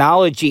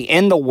technology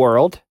in the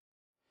world.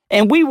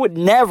 And we would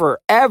never,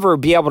 ever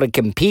be able to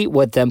compete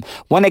with them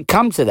when it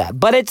comes to that.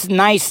 But it's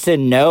nice to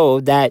know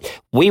that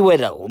we would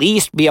at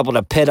least be able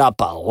to put up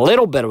a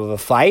little bit of a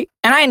fight.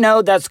 And I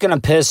know that's going to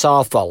piss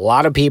off a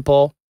lot of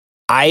people.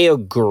 I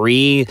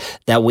agree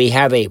that we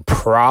have a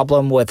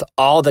problem with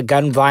all the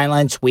gun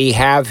violence we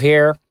have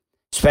here,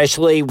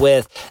 especially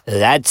with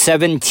that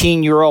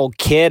 17-year-old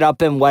kid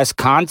up in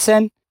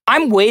Wisconsin.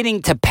 I'm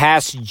waiting to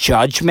pass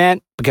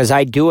judgment because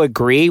I do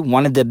agree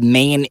one of the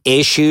main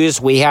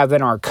issues we have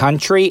in our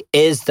country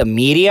is the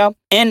media.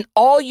 And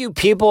all you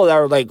people that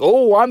are like,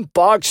 oh, I'm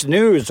Fox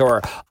News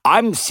or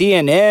I'm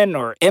CNN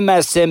or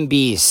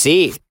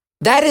MSNBC,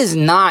 that is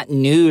not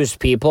news,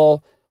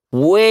 people.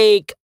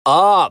 Wake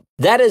up.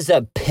 That is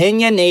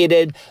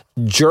opinionated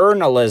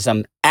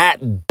journalism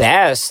at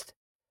best.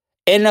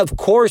 And of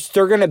course,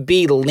 they're going to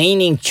be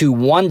leaning to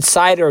one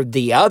side or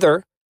the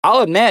other.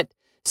 I'll admit,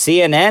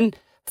 CNN,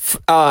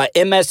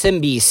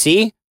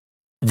 MSNBC,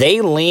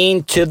 they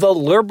lean to the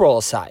liberal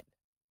side.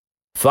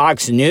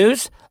 Fox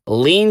News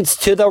leans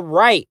to the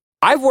right.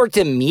 I've worked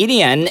in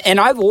media, and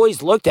I've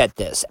always looked at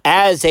this.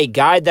 As a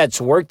guy that's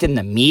worked in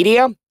the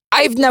media,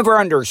 I've never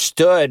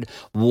understood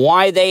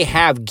why they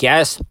have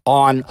guests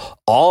on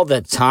all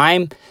the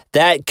time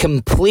that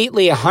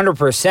completely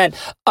 100%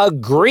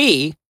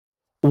 agree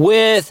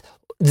with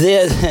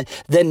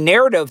the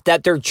narrative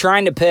that they're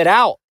trying to put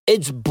out.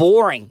 It's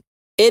boring.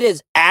 It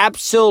is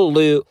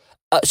absolute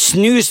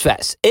snooze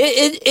fest.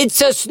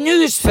 It's a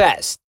snooze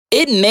fest.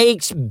 It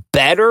makes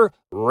better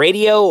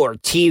radio or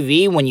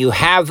TV when you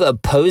have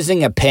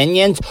opposing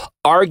opinions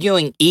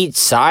arguing each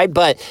side,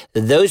 but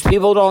those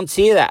people don't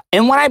see that.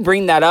 And when I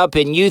bring that up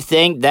and you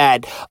think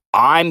that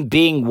I'm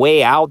being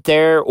way out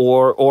there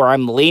or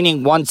I'm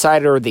leaning one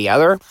side or the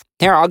other,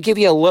 here, I'll give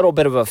you a little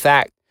bit of a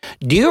fact.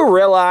 Do you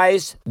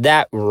realize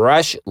that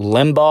Rush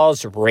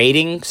Limbaugh's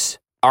ratings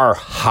are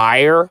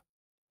higher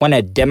when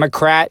a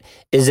Democrat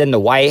is in the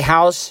White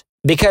House?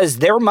 Because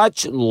they're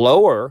much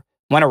lower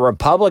when a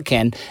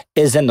Republican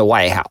is in the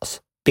White House.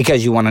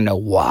 Because you want to know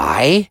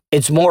why?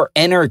 It's more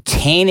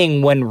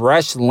entertaining when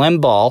Rush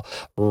Limbaugh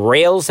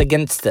rails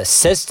against the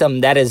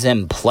system that is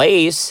in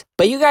place.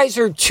 But you guys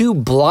are too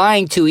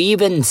blind to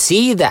even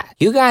see that.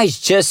 You guys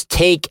just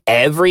take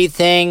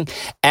everything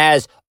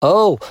as,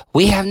 oh,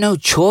 we have no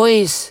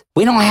choice.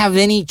 We don't have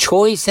any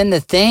choice in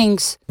the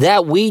things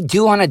that we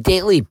do on a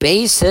daily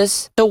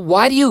basis. So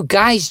why do you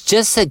guys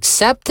just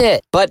accept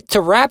it? But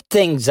to wrap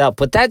things up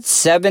with that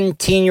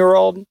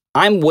 17-year-old,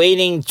 I'm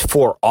waiting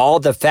for all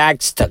the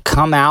facts to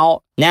come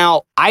out.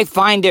 Now, I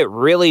find it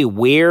really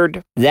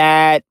weird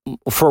that,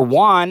 for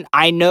one,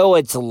 I know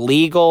it's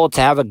legal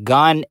to have a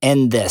gun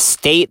in the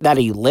state that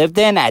he lived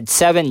in at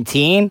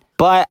 17,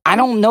 but I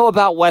don't know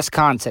about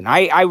Wisconsin.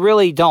 I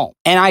really don't.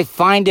 And I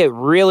find it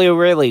really,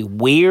 really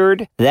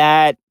weird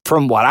that,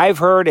 from what I've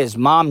heard, his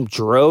mom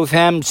drove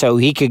him so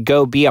he could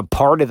go be a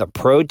part of the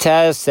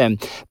protests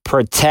and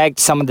protect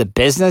some of the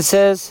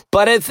businesses.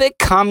 But if it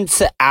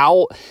comes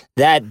out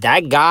that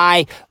that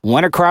guy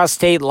went across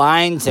state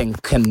lines and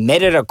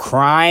committed a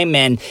crime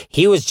and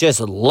he was just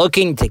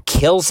looking to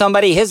kill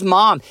somebody, his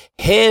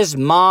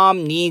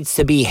mom needs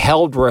to be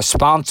held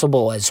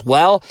responsible as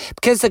well,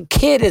 because the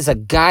kid is a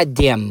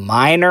goddamn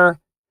minor.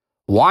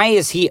 Why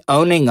is he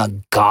owning a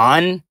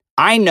gun?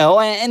 I know,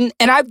 and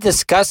I've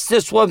discussed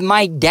this with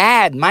my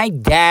dad. My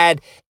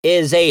dad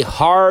is a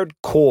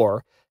hardcore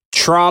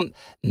Trump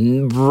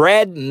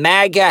red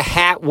MAGA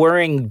hat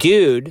wearing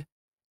dude,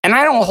 and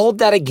I don't hold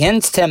that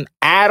against him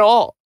at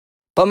all.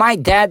 But my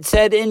dad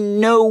said in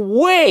no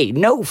way,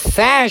 no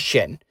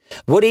fashion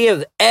would he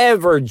have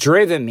ever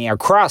driven me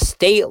across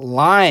state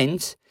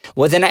lines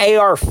with an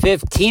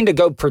AR-15 to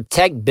go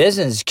protect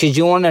business. Because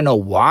you want to know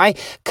why?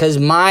 Because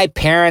my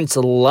parents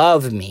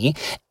love me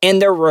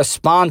and they're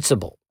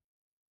responsible.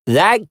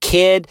 That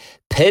kid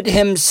put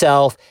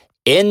himself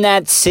in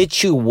that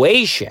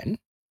situation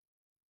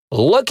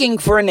looking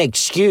for an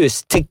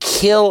excuse to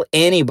kill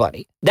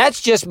anybody.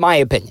 That's just my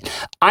opinion.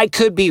 I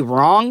could be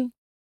wrong,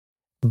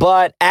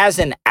 but as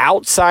an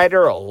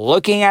outsider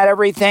looking at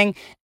everything,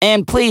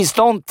 and please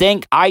don't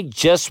think I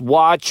just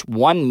watch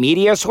one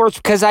media source,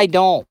 because I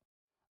don't.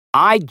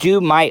 I do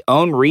my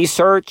own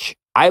research.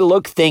 I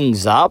look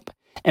things up.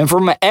 And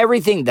from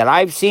everything that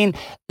I've seen,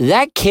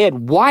 that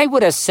kid, why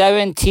would a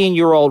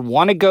 17-year-old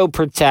want to go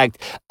protect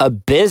a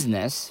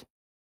business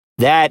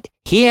that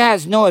he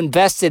has no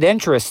invested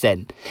interest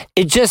in?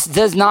 It just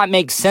does not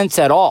make sense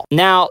at all.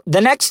 Now, the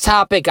next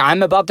topic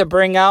I'm about to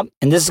bring up,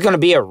 and this is going to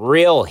be a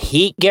real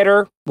heat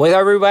getter with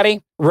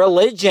everybody,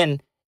 religion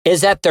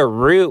is at the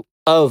root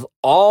of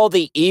all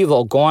the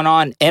evil going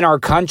on in our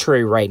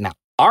country right now.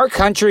 Our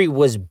country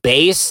was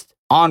based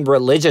on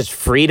religious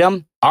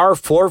freedom. Our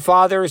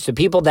forefathers, the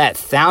people that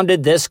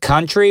founded this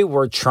country,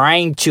 were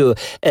trying to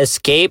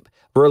escape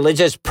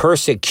religious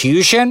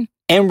persecution,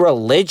 and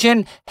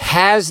religion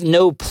has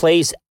no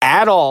place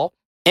at all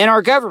in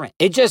our government.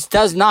 It just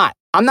does not.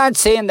 I'm not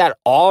saying that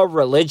all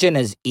religion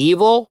is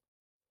evil,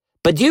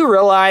 but do you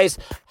realize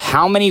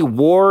how many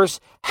wars,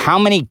 how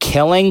many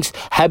killings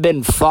have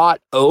been fought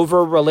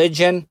over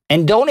religion?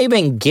 And don't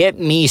even get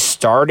me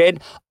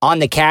started on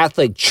the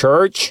Catholic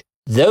Church.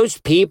 Those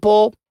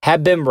people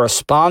have been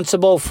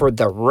responsible for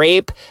the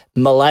rape,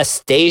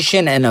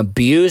 molestation, and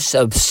abuse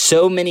of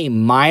so many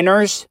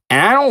minors.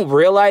 And I don't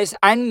realize,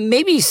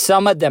 maybe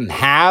some of them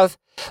have,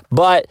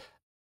 but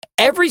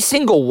every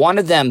single one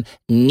of them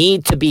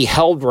need to be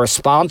held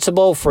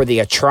responsible for the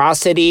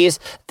atrocities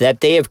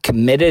that they have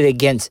committed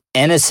against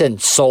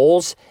innocent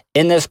souls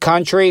in this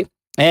country.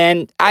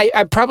 And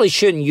I probably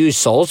shouldn't use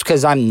souls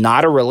because I'm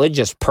not a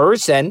religious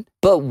person,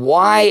 but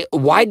why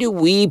do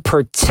we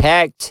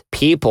protect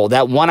people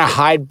that want to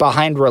hide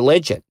behind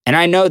religion? And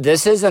I know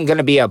this isn't going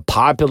to be a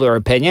popular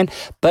opinion,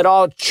 but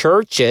all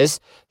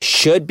churches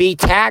should be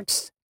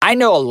taxed. I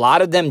know a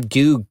lot of them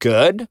do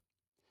good,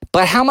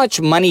 but how much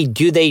money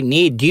do they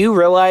need? Do you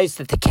realize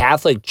that the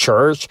Catholic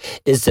Church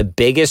is the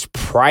biggest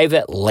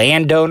private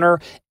landowner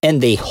in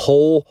the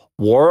whole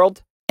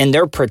world? And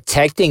they're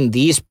protecting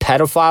these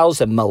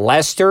pedophiles and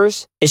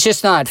molesters? It's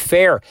just not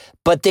fair,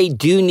 but they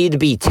do need to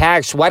be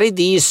taxed. Why did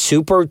these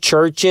super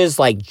churches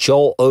like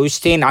Joel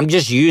Osteen,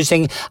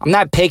 I'm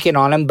not picking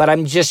on him, but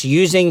I'm just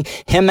using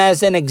him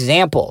as an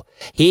example.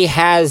 He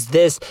has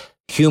this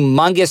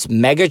humongous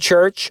mega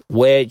church,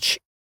 which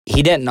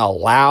he didn't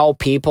allow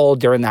people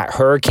during that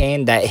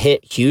hurricane that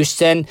hit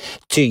Houston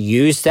to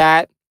use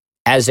that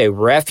as a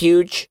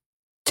refuge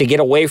to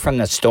get away from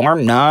the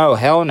storm? No,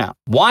 hell no.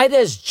 Why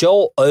does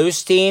Joel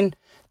Osteen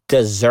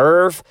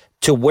deserve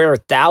to wear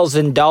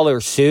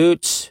 $1,000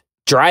 suits,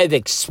 drive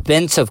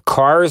expensive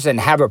cars, and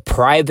have a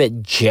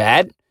private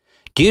jet?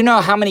 Do you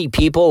know how many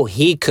people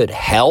he could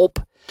help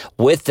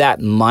with that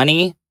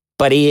money?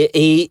 But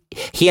he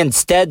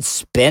instead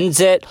spends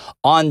it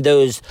on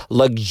those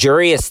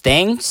luxurious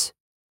things?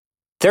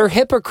 They're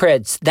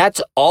hypocrites.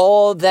 That's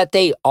all that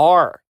they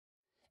are.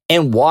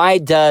 And why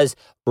does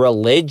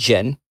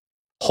religion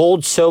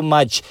hold so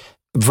much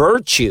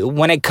virtue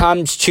when it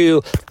comes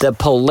to the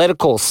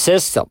political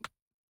system?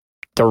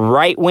 The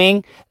right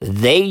wing,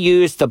 they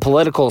use the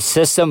political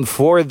system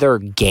for their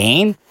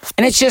gain,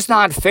 and it's just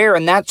not fair,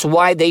 and that's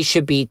why they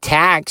should be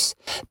taxed,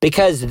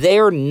 because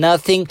they're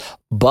nothing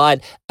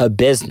but a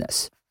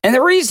business. And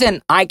the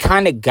reason I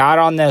kind of got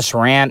on this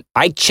rant,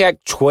 I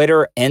checked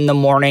Twitter in the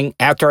morning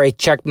after I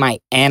checked my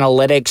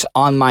analytics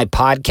on my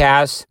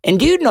podcast, and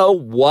do you know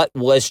what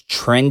was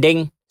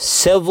trending?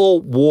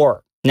 Civil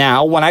war.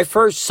 Now, when I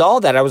first saw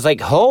that, I was like,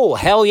 oh,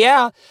 hell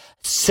yeah,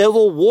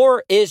 Civil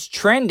war is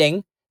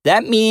trending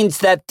That means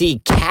that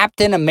the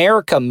Captain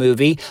America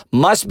movie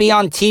must be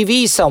on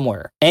TV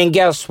somewhere. And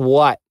guess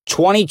what?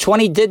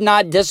 2020 did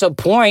not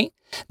disappoint.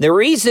 The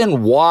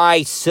reason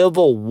why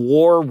Civil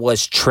War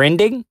was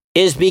trending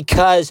is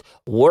because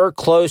we're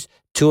close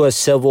to a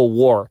civil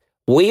war.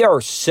 We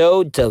are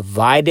so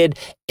divided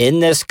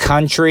in this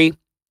country,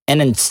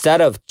 and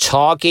instead of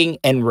talking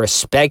and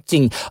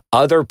respecting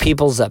other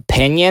people's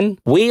opinion,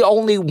 we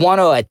only want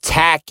to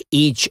attack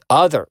each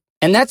other.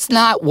 And that's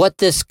not what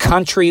this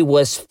country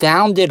was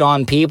founded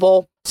on,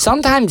 people.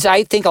 Sometimes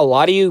I think a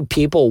lot of you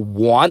people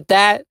want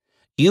that.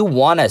 You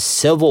want a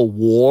civil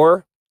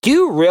war. Do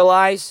you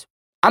realize?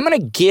 I'm going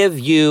to give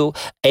you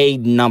a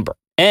number.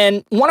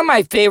 And one of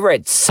my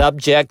favorite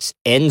subjects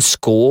in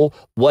school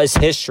was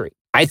history.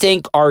 I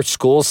think our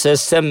school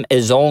system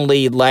is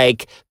only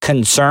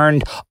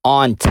concerned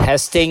on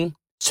testing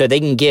so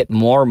they can get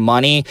more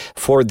money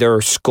for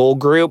their school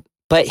group.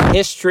 But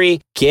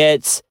history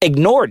gets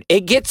ignored.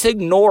 It gets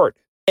ignored.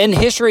 And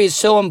history is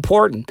so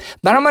important.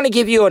 But I'm going to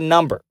give you a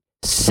number,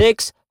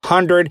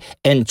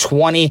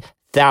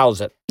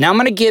 620,000. Now I'm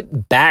going to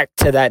get back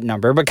to that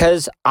number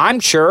because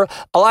I'm sure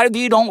a lot of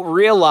you don't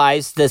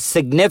realize the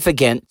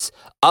significance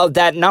of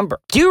that number.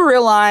 Do you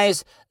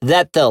realize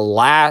that the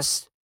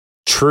last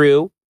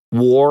true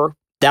war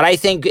that I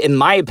think, in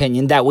my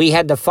opinion, that we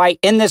had to fight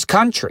in this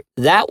country,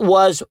 that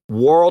was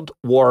World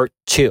War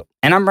II?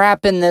 And I'm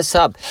wrapping this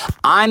up.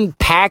 I'm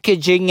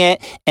packaging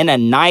it in a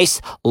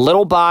nice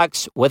little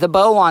box with a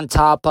bow on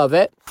top of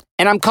it.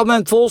 And I'm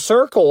coming full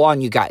circle on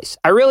you guys.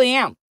 I really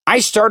am. I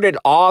started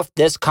off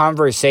this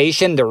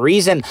conversation. The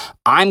reason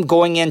I'm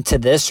going into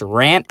this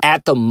rant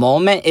at the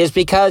moment is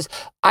because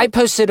I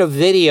posted a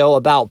video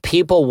about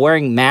people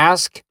wearing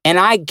masks, and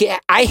I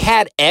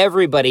had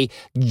everybody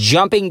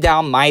jumping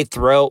down my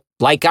throat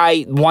like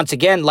I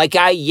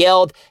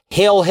yelled,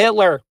 "Hail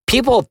Hitler."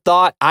 People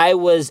thought I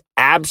was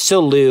an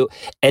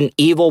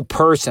evil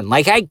person.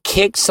 Like I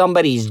kicked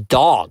somebody's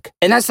dog.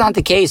 And that's not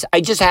the case.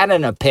 I just had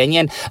an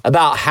opinion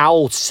about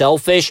how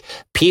selfish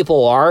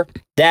people are,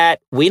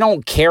 that we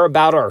don't care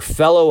about our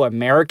fellow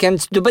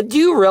Americans. But do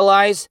you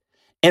realize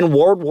in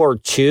World War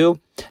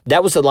II,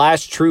 that was the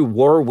last true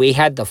war we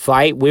had to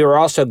fight? We were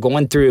also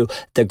going through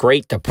the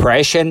Great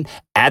Depression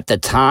at the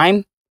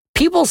time.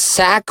 People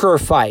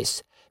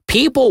sacrificed.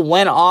 People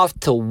went off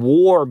to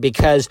war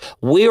because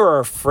we were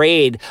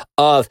afraid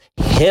of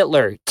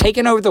Hitler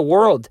taking over the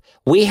world.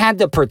 We had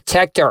to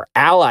protect our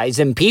allies,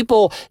 and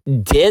people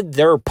did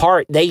their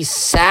part. They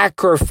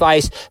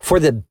sacrificed for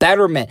the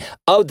betterment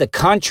of the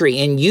country.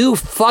 And you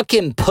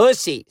fucking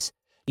pussies,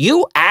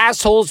 you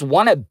assholes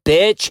want to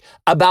bitch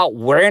about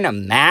wearing a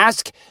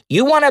mask?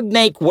 You want to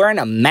make wearing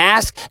a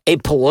mask a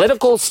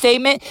political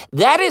statement?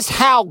 That is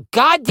how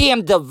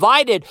goddamn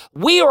divided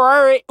we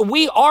are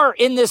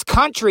in this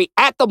country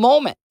at the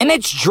moment. And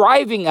it's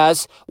driving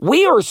us.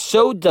 We are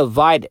so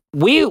divided.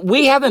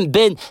 We haven't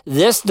been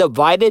this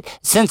divided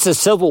since the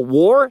Civil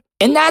War.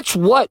 And that's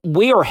what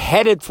we are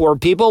headed for,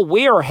 people.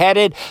 We are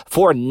headed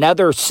for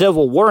another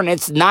civil war. And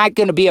it's not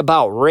going to be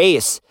about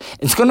race.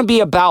 It's going to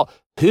be about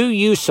who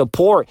you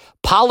support,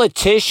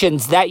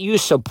 politicians that you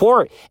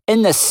support.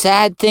 And the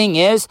sad thing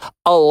is,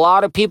 a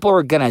lot of people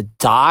are going to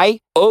die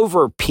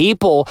over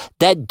people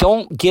that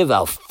don't give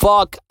a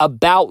fuck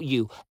about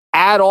you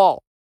at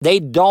all. They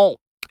don't.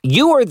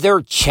 You are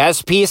their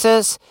chess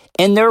pieces,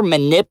 and they're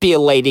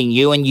manipulating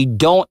you, and you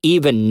don't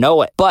even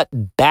know it. But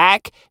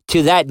back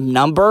to that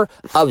number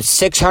of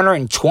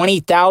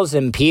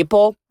 620,000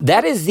 people,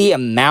 that is the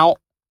amount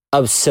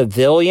of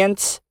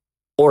civilians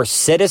or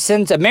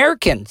citizens,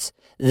 Americans,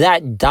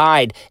 that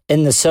died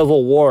in the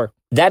Civil War.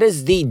 That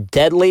is the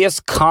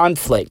deadliest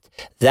conflict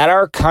that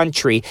our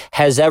country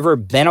has ever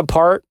been a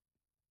part,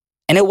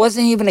 and it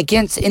wasn't even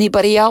against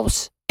anybody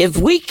else. If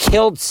we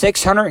killed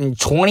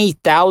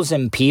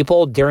 620,000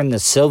 people during the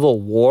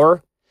Civil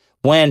War,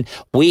 when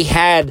we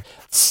had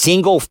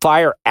single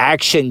fire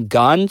action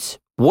guns,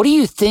 what do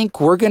you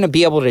think we're going to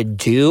be able to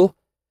do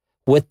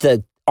with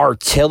the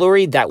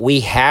artillery that we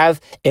have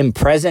in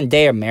present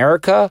day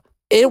America?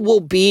 It will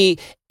be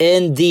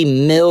in the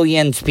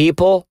millions,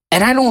 people.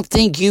 And I don't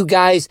think you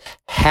guys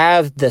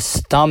have the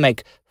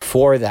stomach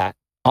for that.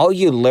 All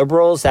you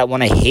liberals that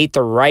want to hate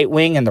the right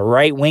wing and the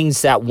right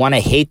wings that want to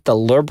hate the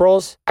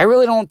liberals, I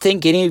really don't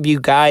think any of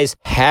you guys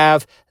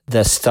have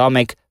the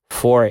stomach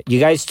for it. You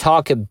guys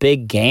talk a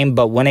big game,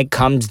 but when it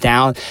comes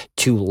down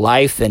to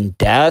life and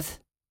death,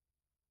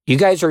 you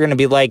guys are going to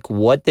be like,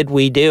 what did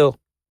we do?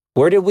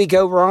 Where did we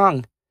go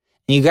wrong?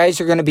 And you guys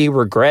are going to be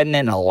regretting it,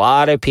 and a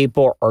lot of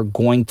people are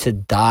going to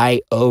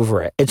die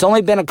over it. It's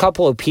only been a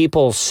couple of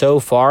people so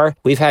far.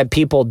 We've had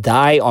people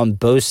die on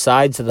both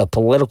sides of the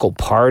political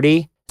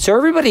party. So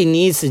everybody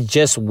needs to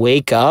just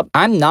wake up.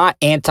 I'm not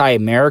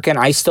anti-American.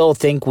 I still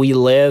think we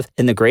live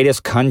in the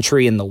greatest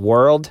country in the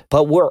world,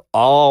 but we're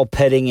all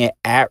putting it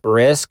at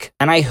risk.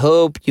 And I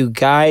hope you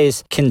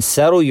guys can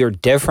settle your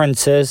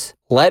differences.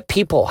 let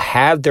people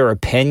have their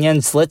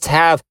opinions. Let's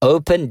have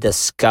open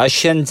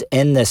discussions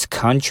in this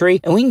country,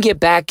 and we can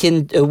get back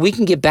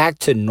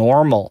to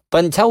normal.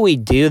 But until we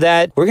do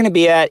that, we're going to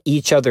be at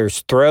each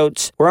other's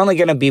throats. We're only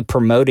going to be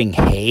promoting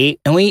hate,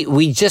 and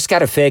we just got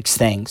to fix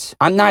things.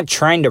 I'm not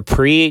trying to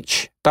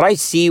preach, but I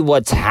see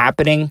what's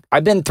happening.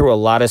 I've been through a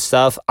lot of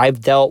stuff. I've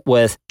dealt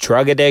with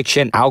drug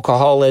addiction,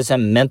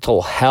 alcoholism,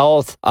 mental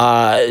health,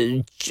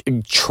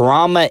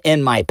 trauma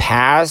in my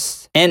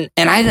past. And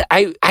I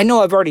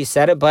know I've already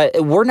said it,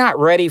 but we're not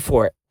ready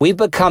for it. We've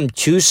become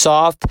too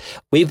soft.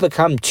 We've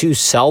become too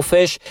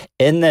selfish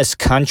in this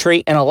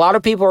country. And a lot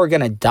of people are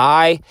going to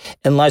die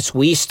unless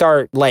we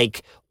start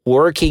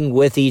working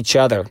with each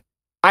other.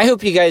 I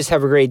hope you guys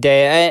have a great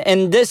day.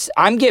 And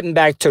I'm getting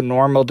back to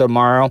normal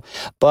tomorrow,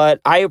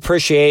 but I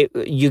appreciate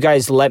you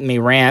guys letting me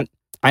rant.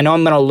 I know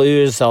I'm going to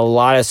lose a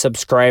lot of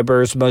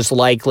subscribers, most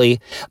likely,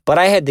 but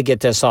I had to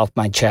get this off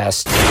my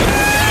chest. And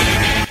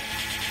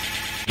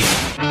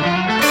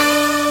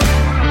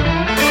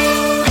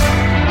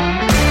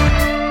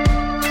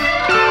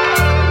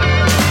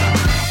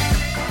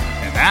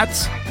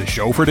that's the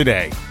show for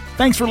today.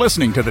 Thanks for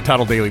listening to the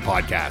Tuttle Daily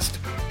Podcast.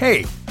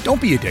 Hey, don't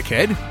be a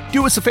dickhead.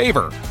 Do us a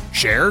favor.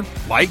 Share,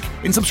 like,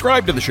 and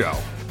subscribe to the show.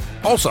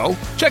 Also,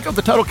 check out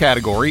the Tuttle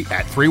category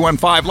at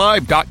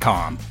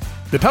 315live.com.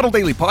 The Tuttle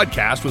Daily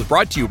Podcast was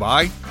brought to you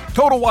by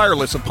Total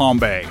Wireless of Palm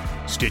Bay,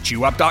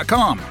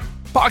 StitchYouUp.com,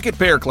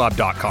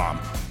 PocketPairClub.com.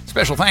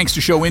 Special thanks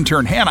to show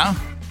intern Hannah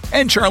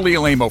and Charlie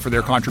Alamo for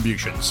their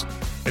contributions.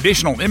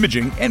 Additional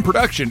imaging and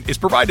production is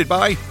provided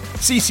by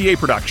CCA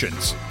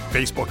Productions,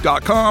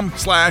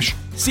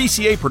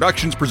 Facebook.com/CCA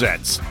Productions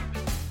Presents.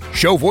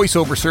 Show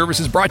voiceover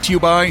services brought to you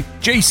by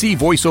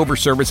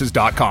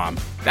JCVoiceOverServices.com.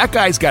 That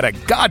guy's got a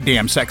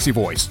goddamn sexy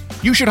voice.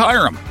 You should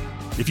hire him.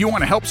 If you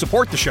want to help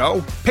support the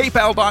show,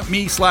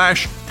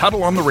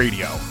 PayPal.me/Tuttle on the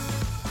radio.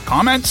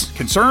 Comments?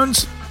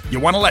 Concerns? You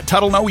want to let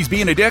Tuttle know he's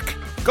being a dick?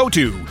 Go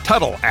to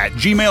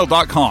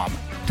Tuttle@gmail.com.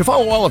 To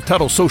follow all of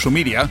Tuttle's social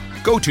media,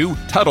 go to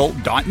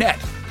Tuttle.net.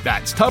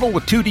 That's Tuttle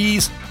with 2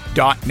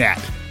 Ds.net.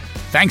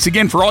 Thanks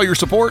again for all your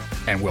support,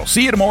 and we'll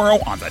see you tomorrow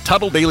on the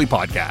Tuttle Daily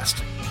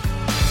Podcast.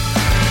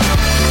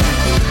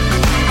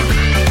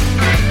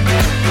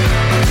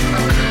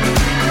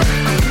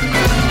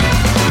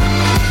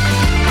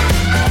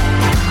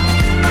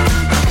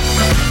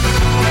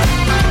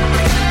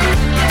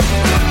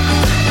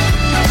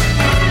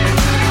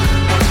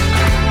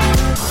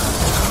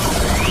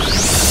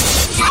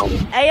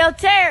 Hey, yo,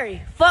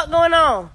 Terry, fuck going on?